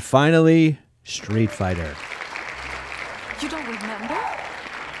 And finally, Street Fighter. You don't remember?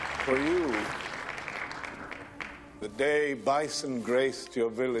 For you, the day Bison graced your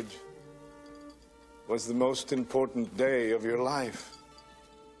village was the most important day of your life.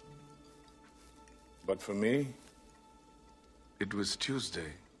 But for me, it was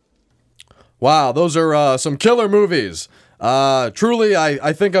Tuesday. Wow, those are some killer movies. Truly,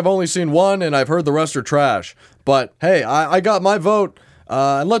 I think I've only seen one, and I've heard the rest are trash. But hey, I got my vote,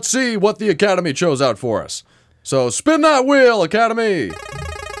 and let's see what the Academy chose out for us. So spin that wheel, Academy!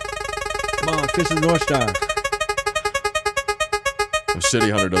 Come on, Fist of the North Star. If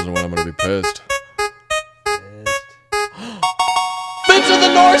City Hunter doesn't win, I'm gonna be pissed. Fist of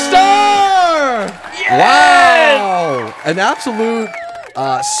the North Star! Yes! Wow! An absolute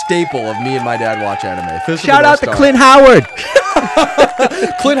staple of me and my dad watch anime. Fist Shout of out the to North Clint Howard. Star.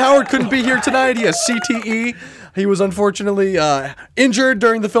 Clint Howard couldn't be here tonight. He has CTE. He was unfortunately injured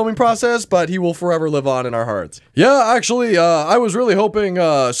during the filming process, but he will forever live on in our hearts. Yeah, actually, I was really hoping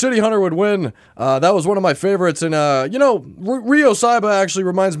City Hunter would win. That was one of my favorites. And, Ryo Saiba actually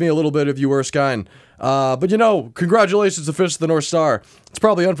reminds me a little bit of you, Erskine. But, congratulations to Fist of the North Star. It's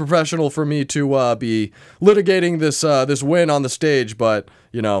probably unprofessional for me to be litigating this win on the stage, but,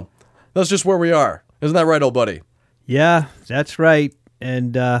 that's just where we are. Isn't that right, old buddy? Yeah, that's right.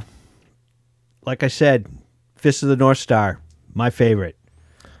 And like I said, Fist of the North Star, my favorite.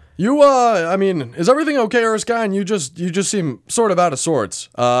 You, is everything okay, Erskine? You just seem sort of out of sorts.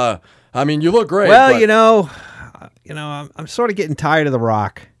 You look great. Well, but... I'm sort of getting tired of The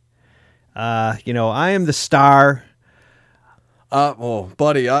Rock. I am the star.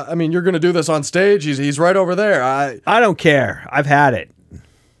 Buddy, you're going to do this on stage. He's right over there. I don't care. I've had it.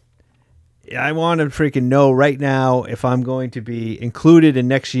 I want to freaking know right now if I'm going to be included in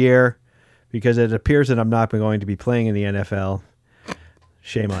next year, because it appears that I'm not going to be playing in the NFL.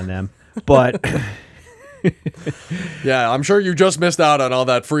 Shame on them. But yeah, I'm sure you just missed out on all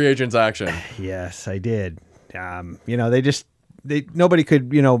that free agents action. Yes, I did. Nobody could,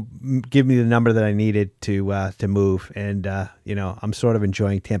 give me the number that I needed to move, and I'm sort of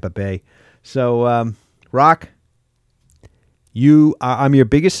enjoying Tampa Bay. So, Rock, I'm your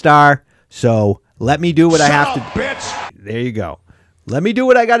biggest star. So let me do what I have to. Bitch! There you go. Let me do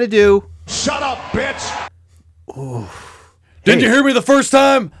what I got to do. Shut up, bitch! Ooh. Didn't you hear me the first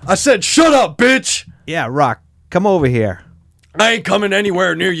time? I said, shut up, bitch! Yeah, Rock, come over here. I ain't coming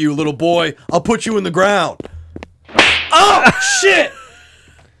anywhere near you, little boy. I'll put you in the ground. Oh, shit!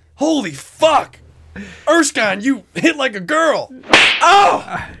 Holy fuck! Erskine, you hit like a girl.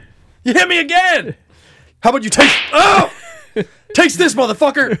 Oh! You hit me again! How about you take... Oh! Takes this,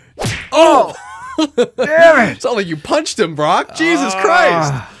 motherfucker! Oh! Damn it! It's not like you punched him, Brock. Jesus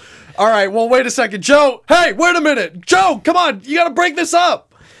Christ. All right, well, wait a second. Joe, hey, wait a minute. Joe, come on. You got to break this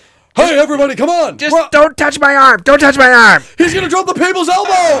up. Hey, everybody, come on. Just don't touch my arm. Don't touch my arm. He's going to drop the people's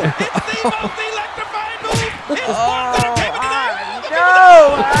elbow. It's the most electrifying move. It's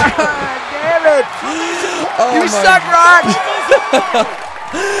No! Damn it. You suck, Rock.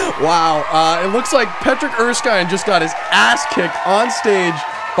 Wow. It looks like Patrick Erskine just got his ass kicked on stage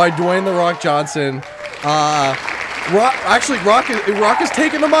by Dwayne The Rock Johnson. Rock is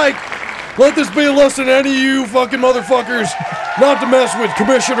taking the mic. Let this be a lesson to any of you fucking motherfuckers not to mess with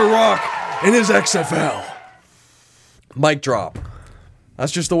Commissioner Rock and his XFL. Mic drop.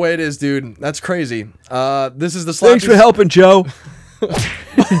 That's just the way it is, dude. That's crazy. This is the Thanks for helping, Joe.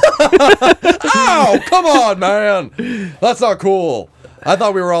 Ow! Come on, man. That's not cool. I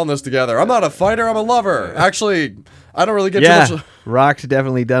thought we were all in this together. I'm not a fighter. I'm a lover. Actually, I don't really get too much. Rock's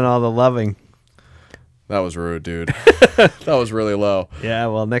definitely done all the loving. That was rude, dude. That was really low. Yeah,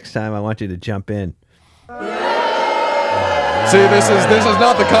 well, next time I want you to jump in. See, this is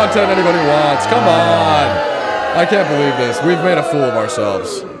not the content anybody wants. Come on. I can't believe this. We've made a fool of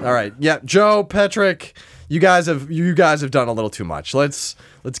ourselves. All right. Yeah, Joe, Patrick, you guys have done a little too much. Let's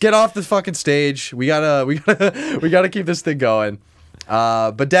get off the fucking stage. We gotta keep this thing going.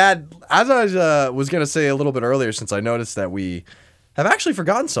 But Dad, as I was gonna say a little bit earlier, since I noticed that we have actually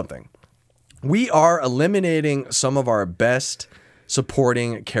forgotten something. We are eliminating some of our best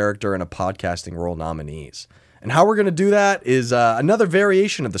supporting character in a podcasting role nominees. And how we're going to do that is another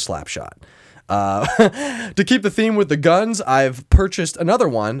variation of the slap shot. To keep the theme with the guns, I've purchased another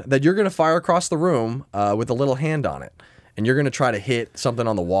one that you're going to fire across the room with a little hand on it. And you're going to try to hit something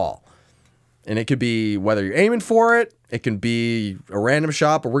on the wall. And it could be whether you're aiming for it, it can be a random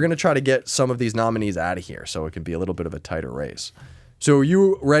shot, but we're going to try to get some of these nominees out of here so it can be a little bit of a tighter race. So are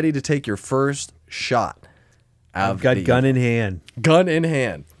you ready to take your first shot? I've got gun in hand. Gun in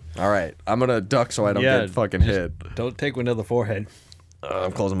hand. All right. I'm going to duck so I don't get fucking hit. Don't take one to the forehead.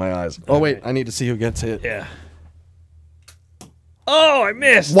 I'm closing my eyes. Oh, wait. I need to see who gets hit. Yeah. Oh, I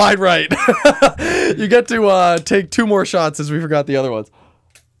missed. Wide right. You get to take 2 more shots as we forgot the other ones.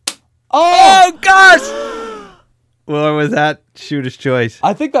 Oh, Gus! Or was that shooter's choice?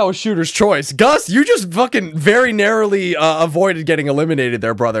 I think that was shooter's choice. Gus, you just fucking very narrowly avoided getting eliminated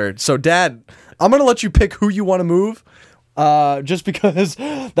there, brother. So, Dad, I'm going to let you pick who you want to move. Just because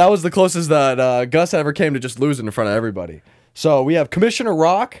that was the closest that Gus ever came to just losing in front of everybody. So we have Commissioner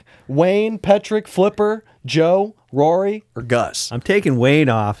Rock, Wayne, Petrick, Flipper, Joe, Rory, or Gus. I'm taking Wayne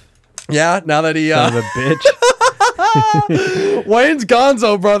off. Yeah, now that he... Son of a bitch. Wayne's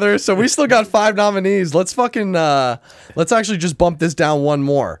gonzo, brother. So we still got 5 nominees. Let's fucking... let's actually just bump this down one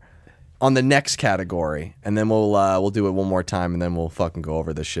more on the next category. And then we'll do it one more time, and then we'll fucking go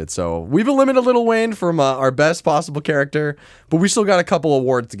over this shit. So we've eliminated Lil Wayne from our best possible character, but we still got a couple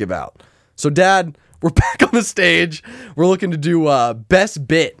awards to give out. So, Dad... We're back on the stage. We're looking to do Best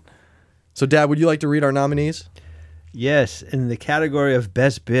Bit. So, Dad, would you like to read our nominees? Yes. In the category of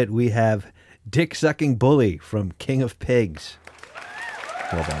Best Bit, we have Dick Sucking Bully from King of Pigs.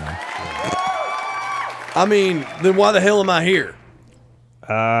 Well done. I mean, then why the hell am I here?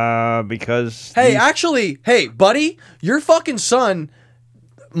 Because... Hey, buddy, your fucking son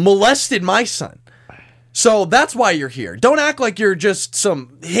molested my son. So that's why you're here. Don't act like you're just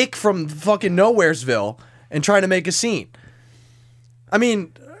some hick from fucking Nowheresville and trying to make a scene. I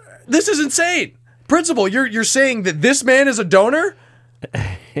mean, this is insane. Principal, you're saying that this man is a donor?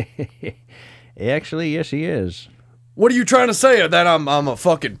 Actually, yes, he is. What are you trying to say? That I'm a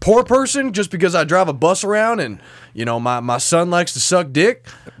fucking poor person just because I drive a bus around and, you know, my son likes to suck dick?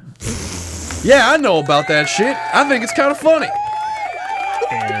 Yeah, I know about that shit. I think it's kind of funny.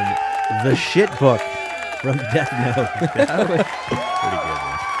 And the shit book. From Death Note. That was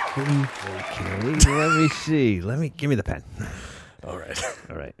pretty good, man. Okay, let me see. Give me the pen. All right.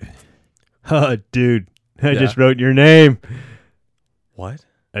 Oh, dude. I just wrote your name. What?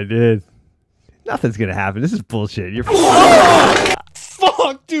 I did. Nothing's going to happen. This is bullshit. You're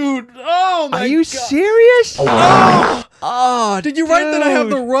Fuck, dude. Oh, my God. Are you serious? Did you write that I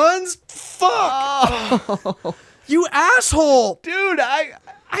have the runs? Fuck. You asshole. Dude, I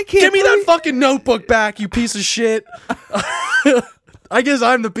can't. Give me that fucking notebook back, you piece of shit. I guess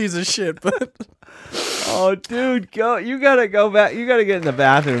I'm the piece of shit, but... Oh, dude, go! You gotta go back. You gotta get in the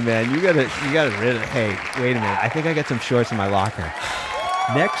bathroom, man. You gotta really. Hey, wait a minute. I think I got some shorts in my locker.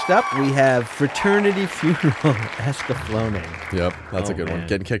 Next up, we have Fraternity Funeral Escaflowne. Yep, that's a good one.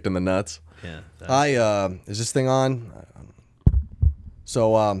 Getting kicked in the nuts. Yeah. Is this thing on?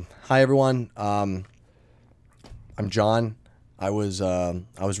 So, hi everyone. I'm John. I was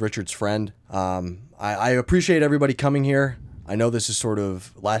Richard's friend. I appreciate everybody coming here. I know this is sort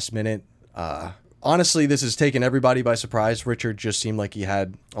of last minute. Honestly, this has taken everybody by surprise. Richard just seemed like he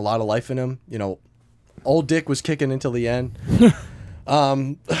had a lot of life in him. You know, old Dick was kicking until the end.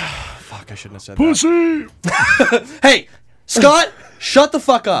 Fuck, I shouldn't have said that. Hey, Scott, shut the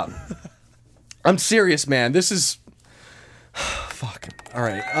fuck up. I'm serious, man. This is... Fuck. All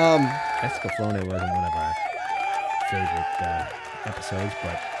right. Escaflowne wasn't one of our favorite episodes,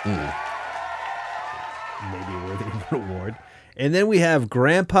 but maybe worthy of an award. And then we have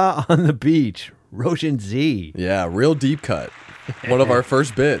Grandpa on the Beach, Roshan Z. Yeah, real deep cut. One of our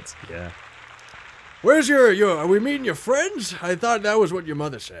first bits. Yeah. Where's your are we meeting your friends? I thought that was what your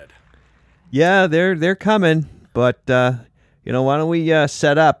mother said. Yeah, they're coming, but why don't we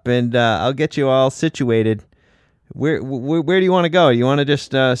set up and I'll get you all situated. Where do you want to go? You want to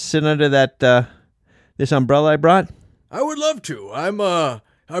just sit under that this umbrella I brought? I would love to.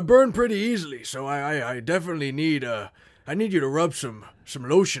 I burn pretty easily, so I definitely need I need you to rub some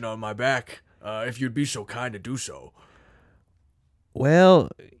lotion on my back, if you'd be so kind to do so. Well,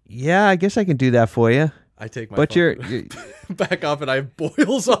 yeah, I guess I can do that for you. I take my but you're back off and I have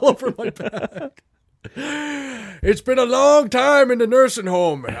boils all over my back. It's been a long time in the nursing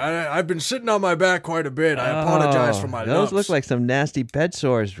home. I've been sitting on my back quite a bit. I apologize for my those lumps. Look like some nasty bed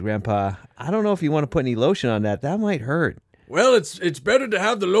sores, Grandpa. I don't know if you want to put any lotion on that. That might hurt. Well, it's better to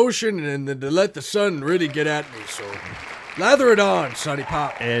have the lotion and to let the sun really get at me, so lather it on, Sonny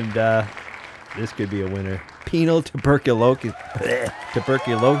Pop. And this could be a winner. Penile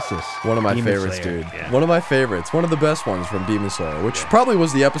tuberculosis. One of my Demon favorites, Slayer. dude. Yeah. One of my favorites. One of the best ones from Demon Slayer, which probably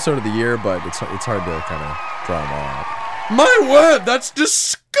was the episode of the year, but it's hard to kind of draw them all out. My word, that's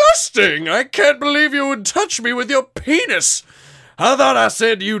disgusting! I can't believe you would touch me with your penis! I thought I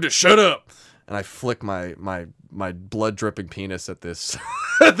said to you to shut up! And I flick my blood-dripping penis at this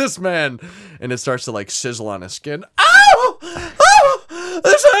at this man, and it starts to, like, sizzle on his skin. Ow! Oh!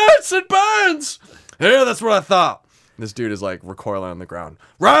 This hurts! It burns! Yeah, that's what I thought. This dude is, like, recoiling on the ground.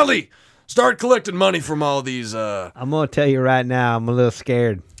 Riley! Start collecting money from all these, I'm gonna tell you right now, I'm a little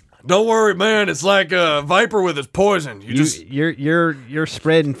scared. Don't worry, man. It's like a viper with its poison. You're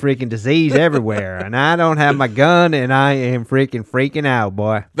spreading freaking disease everywhere, and I don't have my gun, and I am freaking out,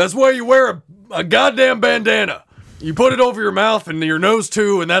 boy. That's why you wear a goddamn bandana. You put it over your mouth and your nose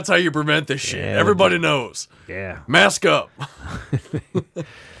too, and that's how you prevent this shit. Yeah, Everybody knows. Yeah. Mask up.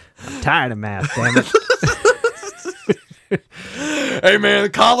 I'm tired of masks, damn it. Hey man,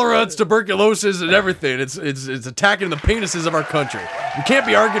 cholera, it's tuberculosis, and everything. It's attacking the penises of our country. You can't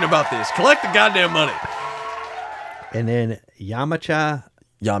be arguing about this. Collect the goddamn money. And then Yamcha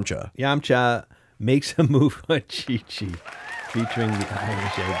makes a move on Chi-Chi, featuring the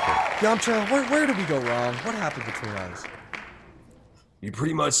Iron Shaper. Yamcha, where did we go wrong? What happened between us? You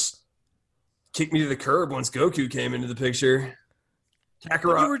pretty much kicked me to the curb once Goku came into the picture.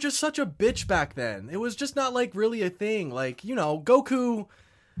 Kakarot. You were just such a bitch back then. It was just not, like, really a thing. Like, you know, Goku,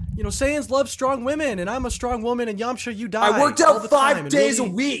 you know, Saiyans love strong women, and I'm a strong woman, and Yamcha, you die. I worked all out the 5 time, days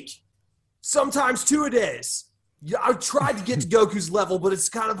really... a week. Sometimes 2 days. Yeah, I tried to get to Goku's level, but it's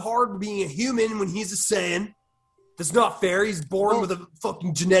kind of hard being a human when he's a Saiyan. That's not fair. He's born with a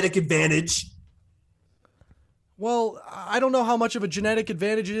fucking genetic advantage. Well, I don't know how much of a genetic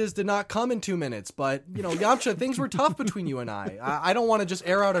advantage it is to not come in 2 minutes, but, you know, Yamcha, things were tough between you and I. I don't want to just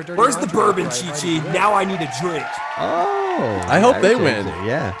air out our dirty Where's the laundry bourbon, after I Chi-Chi? win. Now I need a drink. Oh. I hope they win.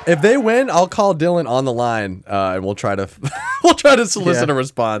 Yeah. If they win, I'll call Dylan on the line, and we'll try to solicit a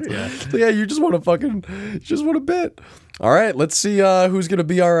response. Yeah. So yeah, you just want a bit. All right, let's see who's gonna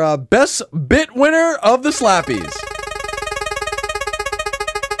be our best bit winner of the Slappies.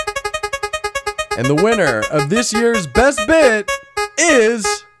 And the winner of this year's best bit is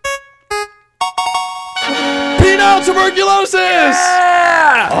penile tuberculosis.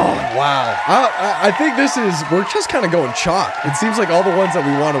 Yeah! Oh wow! I think we're just kind of going chalk. It seems like all the ones that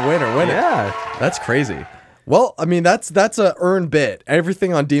we want to win are winning. Yeah, that's crazy. Well, I mean that's a earned bit.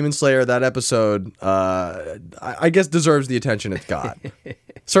 Everything on Demon Slayer that episode, I guess deserves the attention it's got.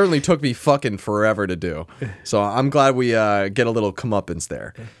 Certainly took me fucking forever to do. So I'm glad we get a little comeuppance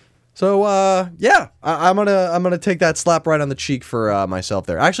there. So yeah, I'm gonna take that slap right on the cheek for myself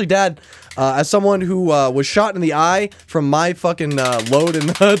there. Actually, Dad, as someone who was shot in the eye from my fucking load in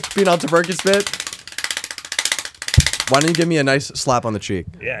the penile tuberculosis bit, why don't you give me a nice slap on the cheek?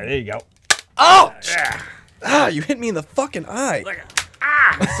 Yeah, there you go. Oh! Yeah. Ah, you hit me in the fucking eye.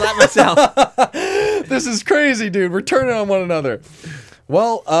 Slap myself. This is crazy, dude. We're turning on one another.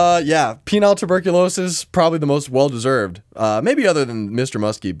 Well, yeah, penile tuberculosis, probably the most well-deserved. Maybe other than Mr.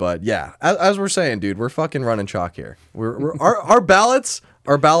 Muskie, but yeah, as we're saying, dude, we're fucking running chalk here. Our ballots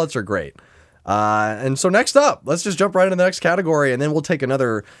are great. And so next up, let's just jump right into the next category, and then we'll take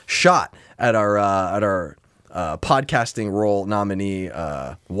another shot at our podcasting role nominee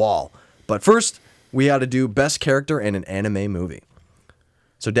wall. But first, we got to do best character in an anime movie.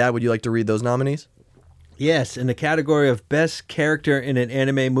 So, Dad, would you like to read those nominees? Yes, in the category of best character in an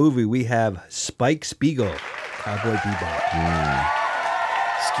anime movie, we have Spike Spiegel, Cowboy Bebop.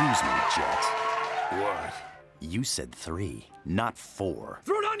 Excuse me, Jet. What? You said 3, not 4.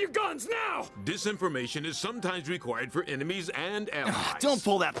 Throw down your guns now! Disinformation is sometimes required for enemies and allies. Don't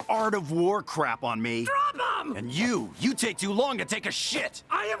pull that art of war crap on me. Drop them! And you take too long to take a shit.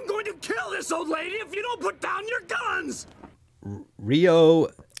 I am going to kill this old lady if you don't put down your guns! Ryo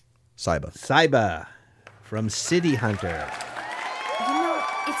Saiba from City Hunter. You know,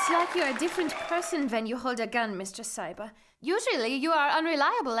 it's like you're a different person when you hold a gun, Mr. Saiba. Usually you are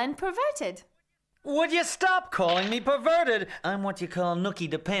unreliable and perverted. Would you stop calling me perverted? I'm what you call nookie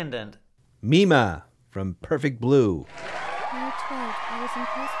dependent. Mima from Perfect Blue. May 12th, I was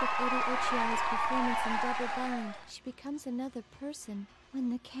impressed with Eri Uchiha's performance in Double Bind. She becomes another person when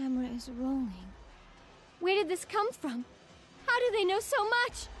the camera is rolling. Where did this come from? How do they know so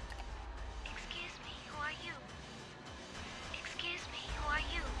much? Excuse me, who are you? Excuse me, who are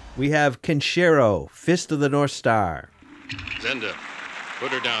you? We have Kenshiro, Fist of the North Star. Zenda,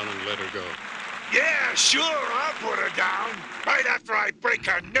 put her down and let her go. Yeah, sure, I'll put her down. Right after I break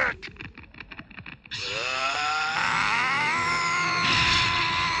her neck.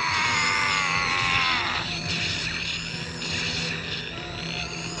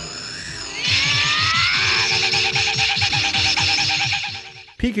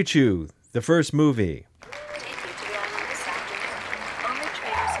 Pikachu, the first movie.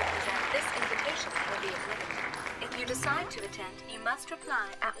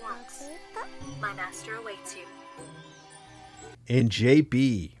 at once. My master awaits you. And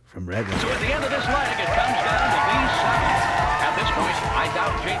JP from Redland. So at the end of this leg, it comes down to these seconds. At this point, I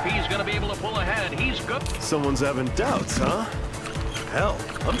doubt JP's going to be able to pull ahead. He's good. Someone's having doubts, huh? Hell,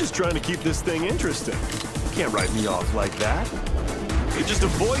 I'm just trying to keep this thing interesting. You can't write me off like that. You're just a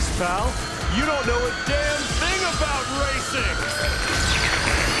voice, pal. You don't know a damn thing about racing!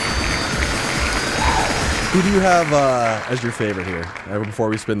 Who do you have as your favorite here before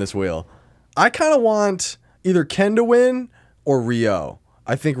we spin this wheel? I kind of want either Ken to win or Rio.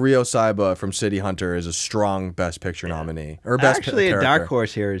 I think Rio Saiba from City Hunter is a strong Best Picture nominee. Or Best Actually, character. a dark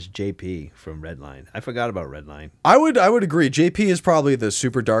horse here is JP from Redline. I forgot about Redline. I would agree. JP is probably the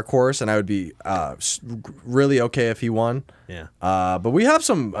super dark horse, and I would be really okay if he won. Yeah. But we have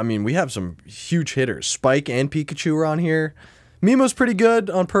some huge hitters. Spike and Pikachu are on here. Mima's pretty good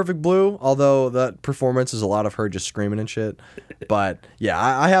on Perfect Blue, although that performance is a lot of her just screaming and shit. But yeah,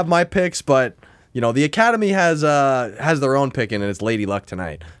 I have my picks, but you know the Academy has their own picking, and it's Lady Luck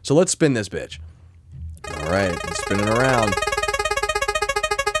tonight. So let's spin this bitch. All right, let's spin it around.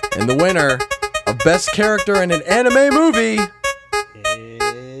 And the winner of Best Character in an Anime Movie is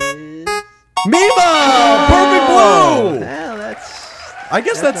Mima! Perfect Blue! Well, I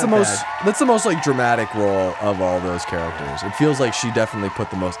guess that's the not most like dramatic role of all those characters. It feels like she definitely put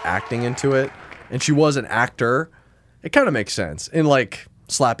the most acting into it, and she was an actor. It kind of makes sense in like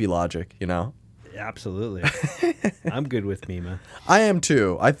slappy logic, you know? Absolutely. I'm good with Mima. I am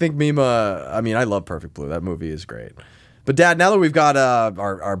too. I think Mima, I mean, I love Perfect Blue. That movie is great. But Dad, now that we've got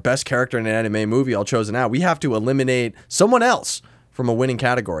our best character in an anime movie all chosen out, we have to eliminate someone else from a winning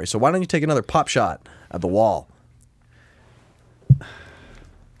category. So why don't you take another pop shot at the wall?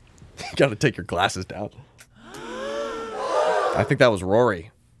 You got to take your glasses down. I think that was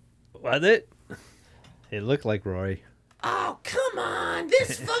Rory. Was it? It looked like Rory. Oh, come on.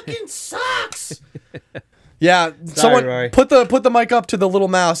 This fucking sucks. Yeah, someone Rory. put the mic up to the little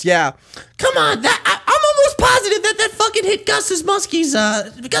mouse. Yeah. Come on. I'm almost positive that fucking hit Gus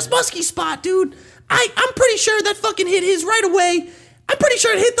Muskie's spot, dude. I'm pretty sure that fucking hit his right away. I'm pretty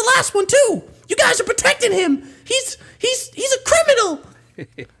sure it hit the last one, too. You guys are protecting him. He's a criminal.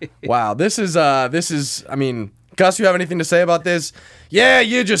 Wow, this is I mean, Gus, you have anything to say about this? Yeah,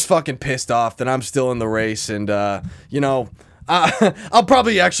 you're just fucking pissed off that I'm still in the race, and I'll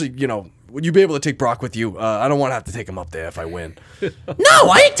probably actually, would you be able to take Brock with you? I don't want to have to take him up there if I win. No,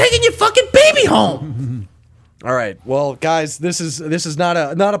 I ain't taking your fucking baby home. All right, well, guys, this is not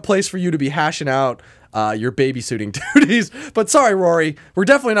a place for you to be hashing out your babysitting duties. But sorry, Rory, we're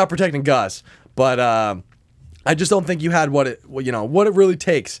definitely not protecting Gus. But I just don't think you had what it really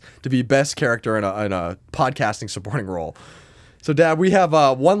takes to be best character in a podcasting supporting role. So, Dad, we have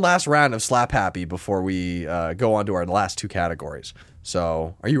one last round of Slap Happy before we go on to our last two categories.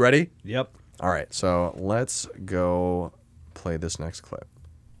 So, are you ready? Yep. All right, so let's go play this next clip.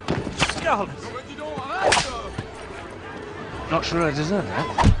 Not sure I deserve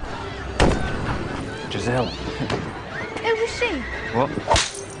that. Giselle. Who was she? What?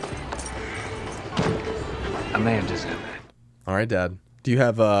 I may have deserved that. All right, Dad. Do you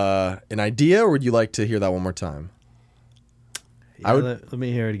have an idea, or would you like to hear that one more time? Yeah, let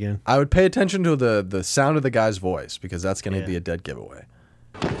me hear it again. I would pay attention to the sound of the guy's voice, because that's going to be a dead giveaway.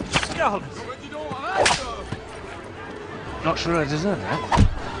 Not sure I deserve that.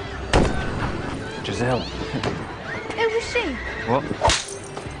 Giselle. Who was she? What?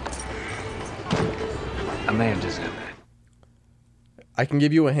 I may have deserved that. I can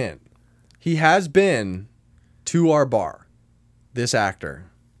give you a hint. He has been to our bar. This actor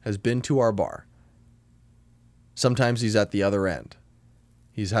has been to our bar. Sometimes he's at the other end.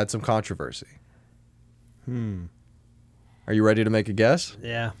 He's had some controversy. Are you ready to make a guess?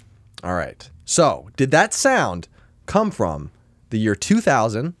 Yeah. All right. So, did that sound come from the year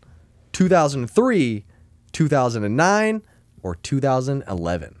 2000, 2003, 2009, or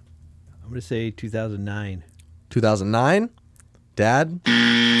 2011? I'm going to say 2009. 2009? Dad?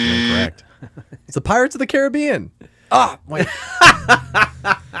 You're incorrect. It's the Pirates of the Caribbean. Ah, wait.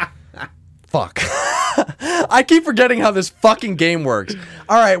 Fuck. I keep forgetting how this fucking game works.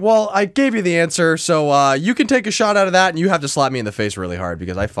 All right, well, I gave you the answer, so you can take a shot out of that, and you have to slap me in the face really hard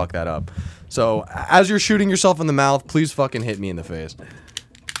because I fucked that up. So, as you're shooting yourself in the mouth, please fucking hit me in the face.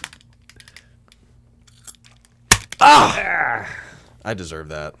 Ah! I deserve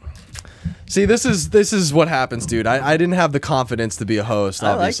that. See, this is what happens, dude. I didn't have the confidence to be a host,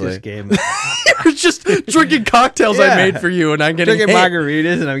 obviously. I like this game. We're just drinking cocktails I made for you, and I'm getting drinking hit.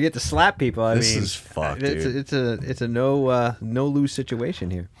 margaritas, and I get to slap people. This is fucked, dude. It's a no lose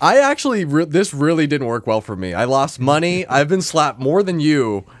situation here. I actually, this really didn't work well for me. I lost money. I've been slapped more than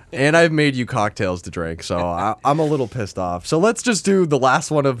you, and I've made you cocktails to drink. So I'm a little pissed off. So let's just do the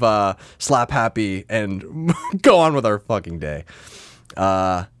last one of Slap Happy and go on with our fucking day.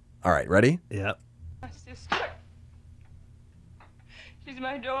 All right, ready? Yep. My sister. She's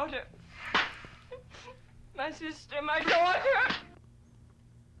my daughter. My sister, my daughter.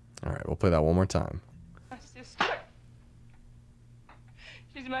 All right, we'll play that one more time. My sister.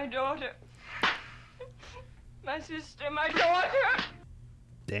 She's my daughter. My sister, my daughter.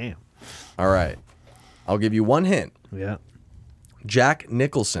 Damn. All right. I'll give you one hint. Yeah. Jack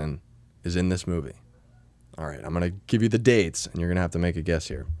Nicholson is in this movie. All right, I'm going to give you the dates, and you're going to have to make a guess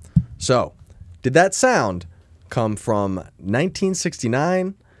here. So, did that sound come from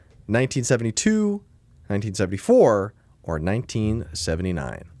 1969, 1972, 1974, or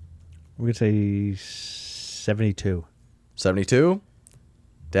 1979? We're going to say 72. 72?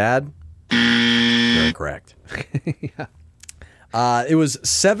 Dad? You're incorrect. Yeah. It was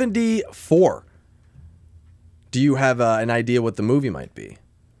 74. Do you have an idea what the movie might be?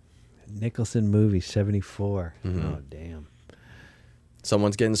 Nicholson movie, 74. Mm-hmm. Oh, damn.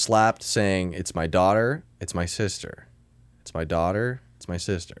 Someone's getting slapped saying, it's my daughter, it's my sister. It's my daughter, it's my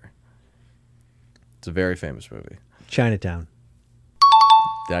sister. It's a very famous movie. Chinatown.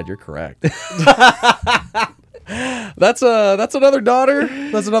 Dad, you're correct. That's another daughter.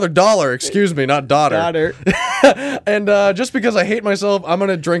 That's another dollar. Excuse me, not daughter. Daughter. And just because I hate myself, I'm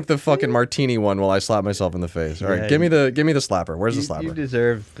gonna drink the fucking martini one while I slap myself in the face. All right, Yeah, give me the slapper. Where's the slapper? You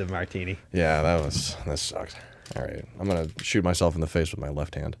deserve the martini. Yeah, that sucked. All right, I'm gonna shoot myself in the face with my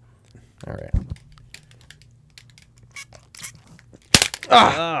left hand. All right.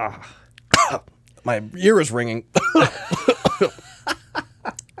 My ear is ringing.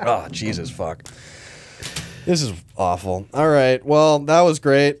 Oh, Jesus, fuck. This is awful. All right, well, that was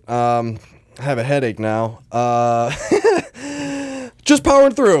great. I have a headache now. Just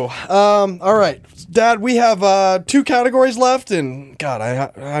powering through. All right, Dad, we have 2 categories left, and God,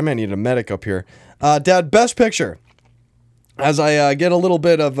 I might need a medic up here. Dad, best picture. As I get a little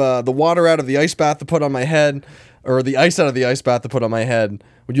bit of the water out of the ice bath to put on my head, or the ice out of the ice bath to put on my head,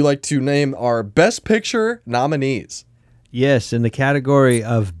 would you like to name our best picture nominees? Yes, in the category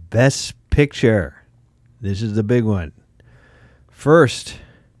of best picture. This is the big one. First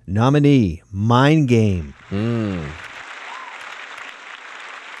nominee, Mind Game.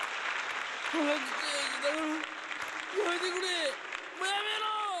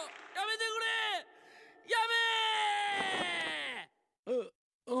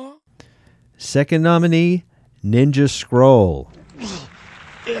 Second nominee, Ninja Scroll.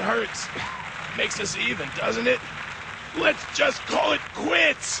 It hurts. Makes us even, doesn't it? Let's just call it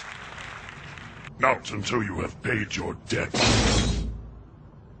quits. Not until you have paid your debt.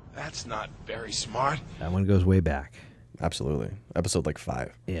 That's not very smart. That one goes way back. Absolutely. Episode like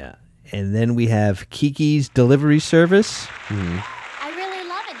 5. Yeah. And then we have Kiki's Delivery Service. I really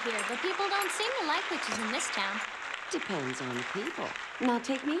love it here, but people don't seem to like witches in this town. Depends on the people. Now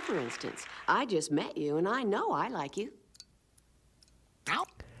take me, for instance. I just met you, and I know I like you.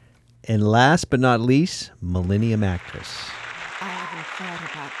 And last but not least, Millennium Actress. I haven't thought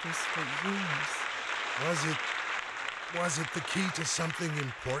about this for years. Was it the key to something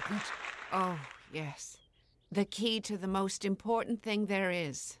important? Oh, yes. The key to the most important thing there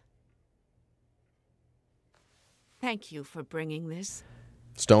is. Thank you for bringing this.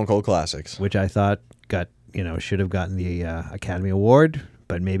 Stone Cold Classics. Which I thought should have gotten the Academy Award,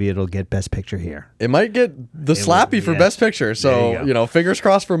 but maybe it'll get Best Picture here. It might get the Slappy for Best Picture, so, fingers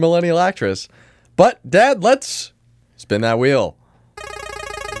crossed for Millennial Actress. But, Dad, let's spin that wheel.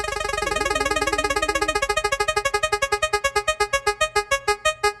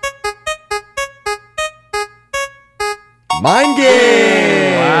 Mind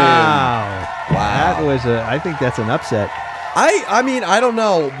Game! Wow. That was I think that's an upset. I mean, I don't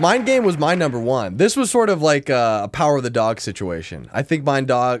know. Mind Game was my number one. This was sort of like a Power of the Dog situation. I think Mind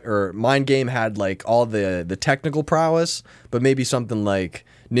Game had like all the technical prowess, but maybe something like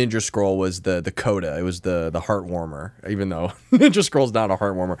Ninja Scroll was the coda. It was the heart warmer, even though Ninja Scroll's not a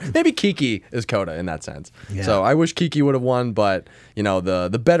heart warmer. Maybe Kiki is coda in that sense. Yeah. So I wish Kiki would have won, but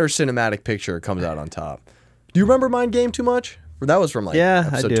the better cinematic picture comes out on top. Do you remember Mind Game too much? That was from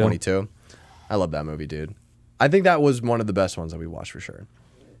episode 22. I love that movie, dude. I think that was one of the best ones that we watched for sure.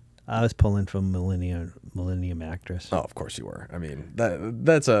 I was pulling from Millennium Actress. Oh, of course you were. I mean,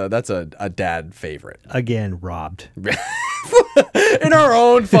 that's a dad favorite. Again, robbed. In our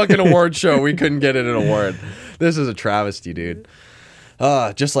own fucking award show. We couldn't get it an award. This is a travesty, dude.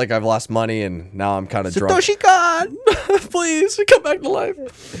 Just like I've lost money and now I'm kind of drunk. Satoshi Kon! Please, come back to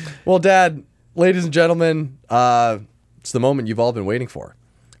life. Well, Dad, ladies and gentlemen, it's the moment you've all been waiting for.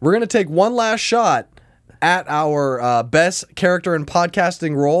 We're going to take one last shot at our best character in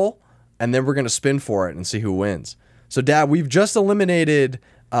podcasting role, and then we're going to spin for it and see who wins. So, Dad, we've just eliminated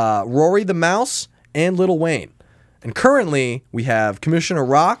Rory the Mouse and Lil Wayne. And currently, we have Commissioner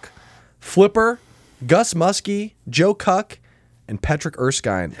Rock, Flipper, Gus Muskie, Joe Cuck, and Patrick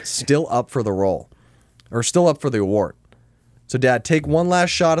Erskine still up for the role, or still up for the award. So, Dad, take one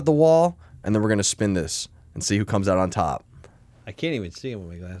last shot at the wall, and then we're going to spin this and see who comes out on top. I can't even see him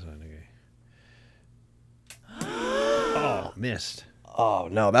with my glasses on. Okay. Oh, missed. Oh,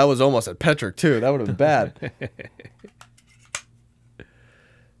 no, that was almost at Patrick, too. That would have been bad.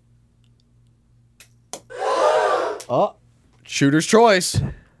 Oh, shooter's choice.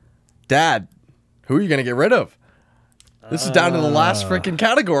 Dad, who are you going to get rid of? This is down to the last freaking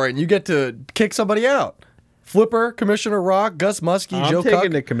category, and you get to kick somebody out. Flipper, Commissioner Rock, Gus Muskie, Joe Cuck. I'm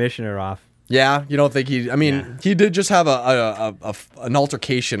taking the commissioner off. Yeah, you don't think he... I mean, he did just have an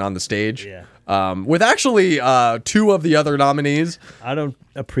altercation on the stage. Yeah. With actually 2 of the other nominees. I don't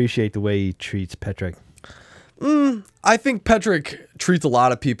appreciate the way he treats Patrick. I think Patrick treats a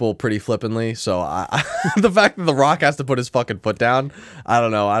lot of people pretty flippantly, so the fact that The Rock has to put his fucking foot down, I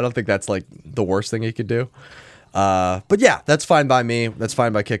don't know. I don't think that's like the worst thing he could do. But yeah, that's fine by me. That's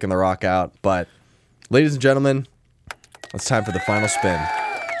fine by kicking The Rock out. But ladies and gentlemen, it's time for the final spin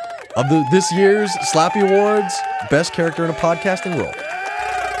of this year's Slappy Awards Best Character in a Podcasting Role.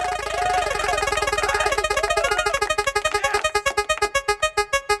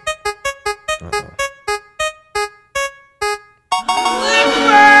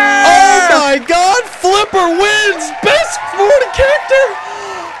 Oh my God! Flipper wins Best Florida Character.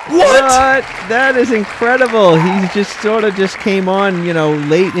 What? That is incredible. He just came on,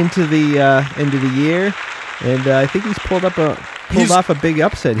 late into the year, and I think he's pulled off a big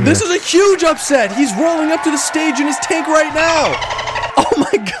upset here. This is a huge upset. He's rolling up to the stage in his tank right now. Oh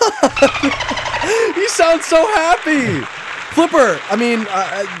my God! He sounds so happy. Flipper, I mean,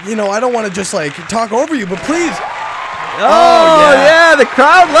 I don't want to just talk over you, but please. Oh yeah, the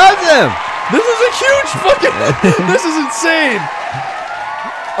crowd loves him. This is a huge fucking. This is insane.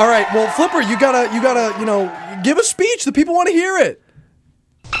 All right, well, Flipper, you gotta, give a speech. The people want to hear it.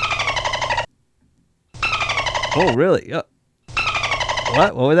 Oh, really?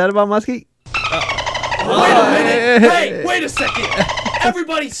 What was that about, Muskie? Wait a minute. Hey, wait a second.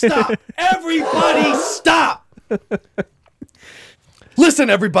 Everybody stop. Everybody stop. Listen,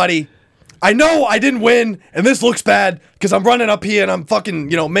 everybody. I know I didn't win, and this looks bad because I'm running up here and I'm fucking,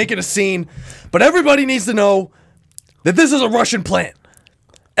 making a scene. But everybody needs to know that this is a Russian plant.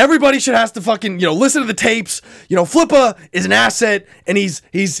 Everybody should have to fucking, listen to the tapes. Flipper is an asset, and he's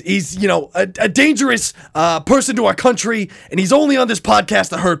a dangerous person to our country, and he's only on this podcast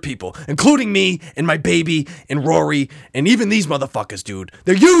to hurt people, including me and my baby and Rory and even these motherfuckers, dude.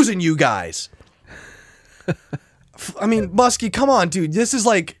 They're using you guys. I mean, Muskie, come on, dude. This is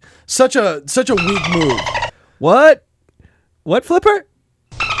such a weak move. What? What, Flipper?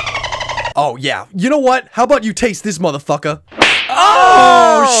 Oh, yeah. You know what? How about you taste this motherfucker?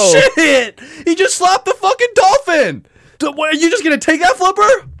 Oh, shit! He just slapped the fucking dolphin! What, are you just gonna take that,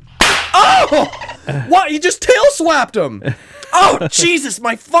 Flipper? Oh! What? He just tail swapped him! Oh, Jesus,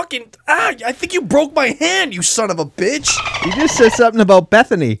 my fucking... I think you broke my hand, you son of a bitch! You just said something about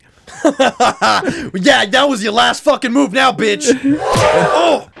Bethany. Yeah, that was your last fucking move now, bitch!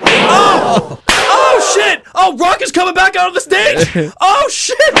 Oh, shit! Oh, Rock is coming back out of the stage! Oh,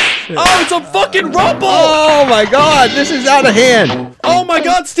 shit! Oh, it's a fucking rumble! Oh, my God, this is out of hand! Oh, my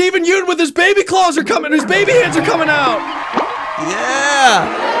God, Steven Yeun with his baby claws are coming, his baby hands are coming out! Yeah!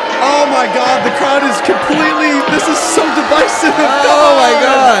 Oh, my God, the crowd is completely... This is so divisive! Oh, my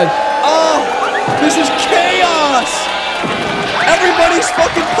God! Oh, this is chaos! Everybody's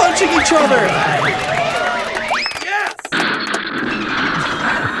fucking punching each other!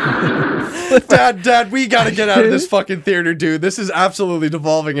 Dad, we gotta get out of this fucking theater, dude. This is absolutely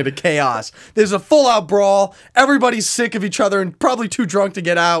devolving into chaos. There's a full-out brawl. Everybody's sick of each other and probably too drunk to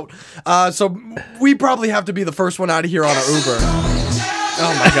get out. So we probably have to be the first one out of here on an Uber.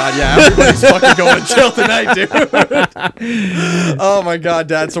 Oh my God, yeah, everybody's fucking going to jail tonight, dude. Oh my God,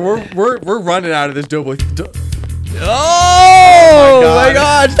 Dad. So we're running out of this double. Oh my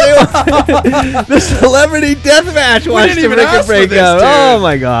God! The celebrity death match wants to make a break up. Oh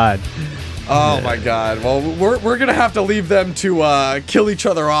my God! Oh my God! Well, we're gonna have to leave them to kill each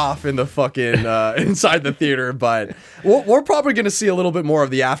other off in the fucking inside the theater, but we're probably gonna see a little bit more of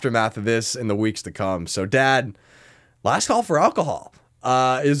the aftermath of this in the weeks to come. So, Dad, last call for alcohol.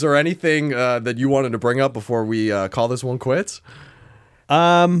 Is there anything that you wanted to bring up before we call this one quits?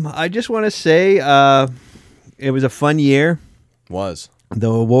 I just want to say it was a fun year. The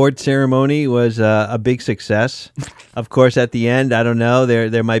award ceremony was a big success. Of course, at the end, I don't know,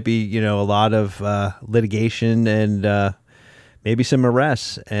 there might be, a lot of litigation and maybe some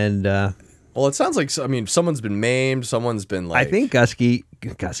arrests. And well, it sounds like, someone's been maimed. Someone's been like... I think Gusky.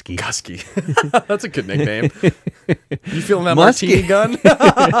 That's a good nickname. You feeling that martini gun?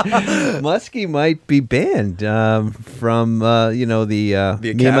 Muskie might be banned from, the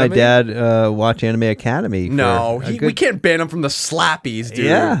Me and My Dad Watch Anime Academy. No, we can't ban him from the Slappies, dude.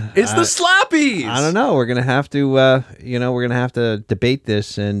 Yeah. It's the Slappies! I don't know. We're going to have to, we're going to have to debate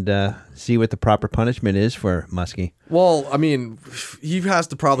this and see what the proper punishment is for Muskie. Well, he has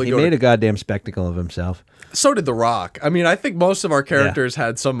to probably He made a goddamn spectacle of himself. So did The Rock. I think most of our characters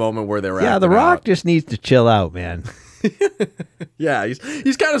had some moment where they were The Rock just needs to chill out, man. Yeah,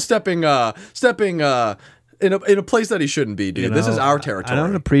 he's kind of stepping in a place that he shouldn't be, dude. This is our territory. I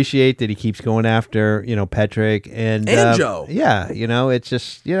don't appreciate that he keeps going after, Patrick and Joe. Yeah, it's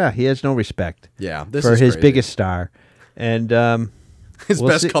just, he has no respect. Yeah, this for is his crazy. biggest star. And his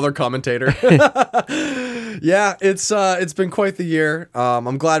best color commentator. Yeah, it's been quite the year.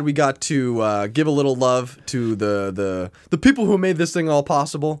 I'm glad we got to give a little love to the people who made this thing all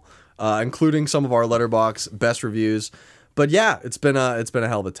possible, including some of our Letterboxd best reviews. But yeah, it's been a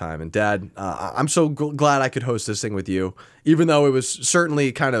hell of a time. And Dad, I'm so glad I could host this thing with you, even though it was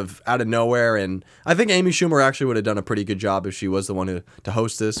certainly kind of out of nowhere. And I think Amy Schumer actually would have done a pretty good job if she was the one to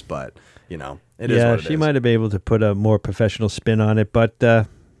host this. But it is what it is. She might have been able to put a more professional spin on it. But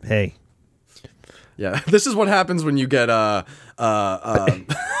hey. Yeah, this is what happens when you get a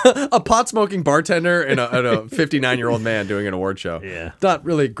pot-smoking bartender and a 59-year-old man doing an award show. Yeah. Not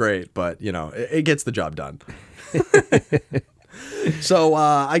really great, but, it gets the job done. So,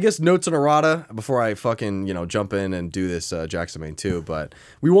 I guess notes and errata before I fucking, jump in and do this Jackson Maine 2. But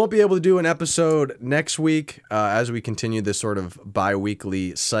we won't be able to do an episode next week as we continue this sort of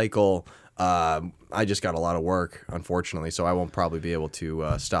bi-weekly cycle. I just got a lot of work, unfortunately, so I won't probably be able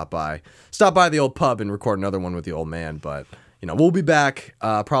to stop by the old pub and record another one with the old man. But, we'll be back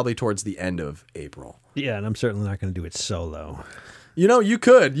probably towards the end of April. Yeah, and I'm certainly not going to do it solo. You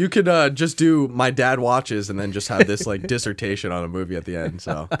could just do My Dad Watches and then just have this like dissertation on a movie at the end.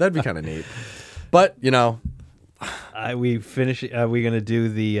 So that'd be kind of neat. But we finish. Are we going to do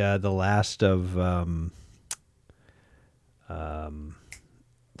the last of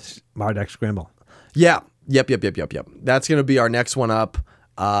Marduk Scramble? Yeah. Yep. That's going to be our next one up.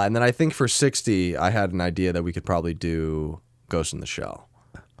 And then I think for 60, I had an idea that we could probably do Ghost in the Shell.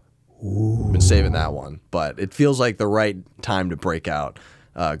 Ooh. I've been saving that one, but it feels like the right time to break out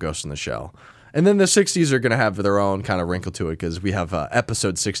Ghost in the Shell. And then the 60s are going to have their own kind of wrinkle to it because we have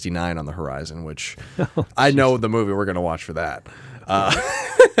episode 69 on the horizon, which I know the movie we're going to watch for that.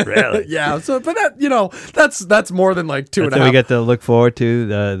 Really? Yeah. So, but that, that's more than like 2.5. So we get to look forward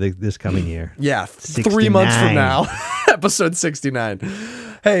to this coming year. Yeah. 69. 3 months from now, episode 69.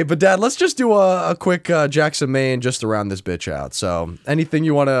 Hey, but Dad, let's just do a quick Jackson Maine just to round this bitch out. So anything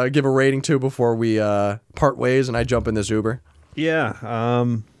you want to give a rating to before we part ways and I jump in this Uber? Yeah.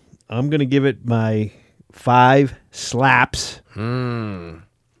 I'm going to give it my 5 slaps. And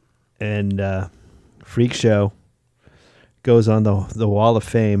Freak Show goes on the Wall of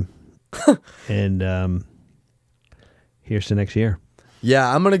Fame. And here's to next year.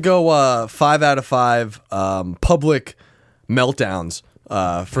 Yeah, I'm going to go 5 out of 5 public meltdowns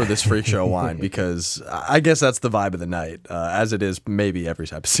for this Freak Show wine because I guess that's the vibe of the night, as it is maybe every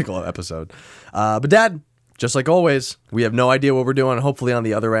single episode. But Dad, just like always, we have no idea what we're doing. Hopefully on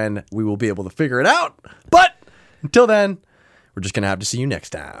the other end, we will be able to figure it out. But until then, we're just going to have to see you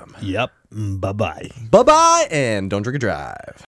next time. Yep. Bye-bye. Bye-bye, and don't drink and drive.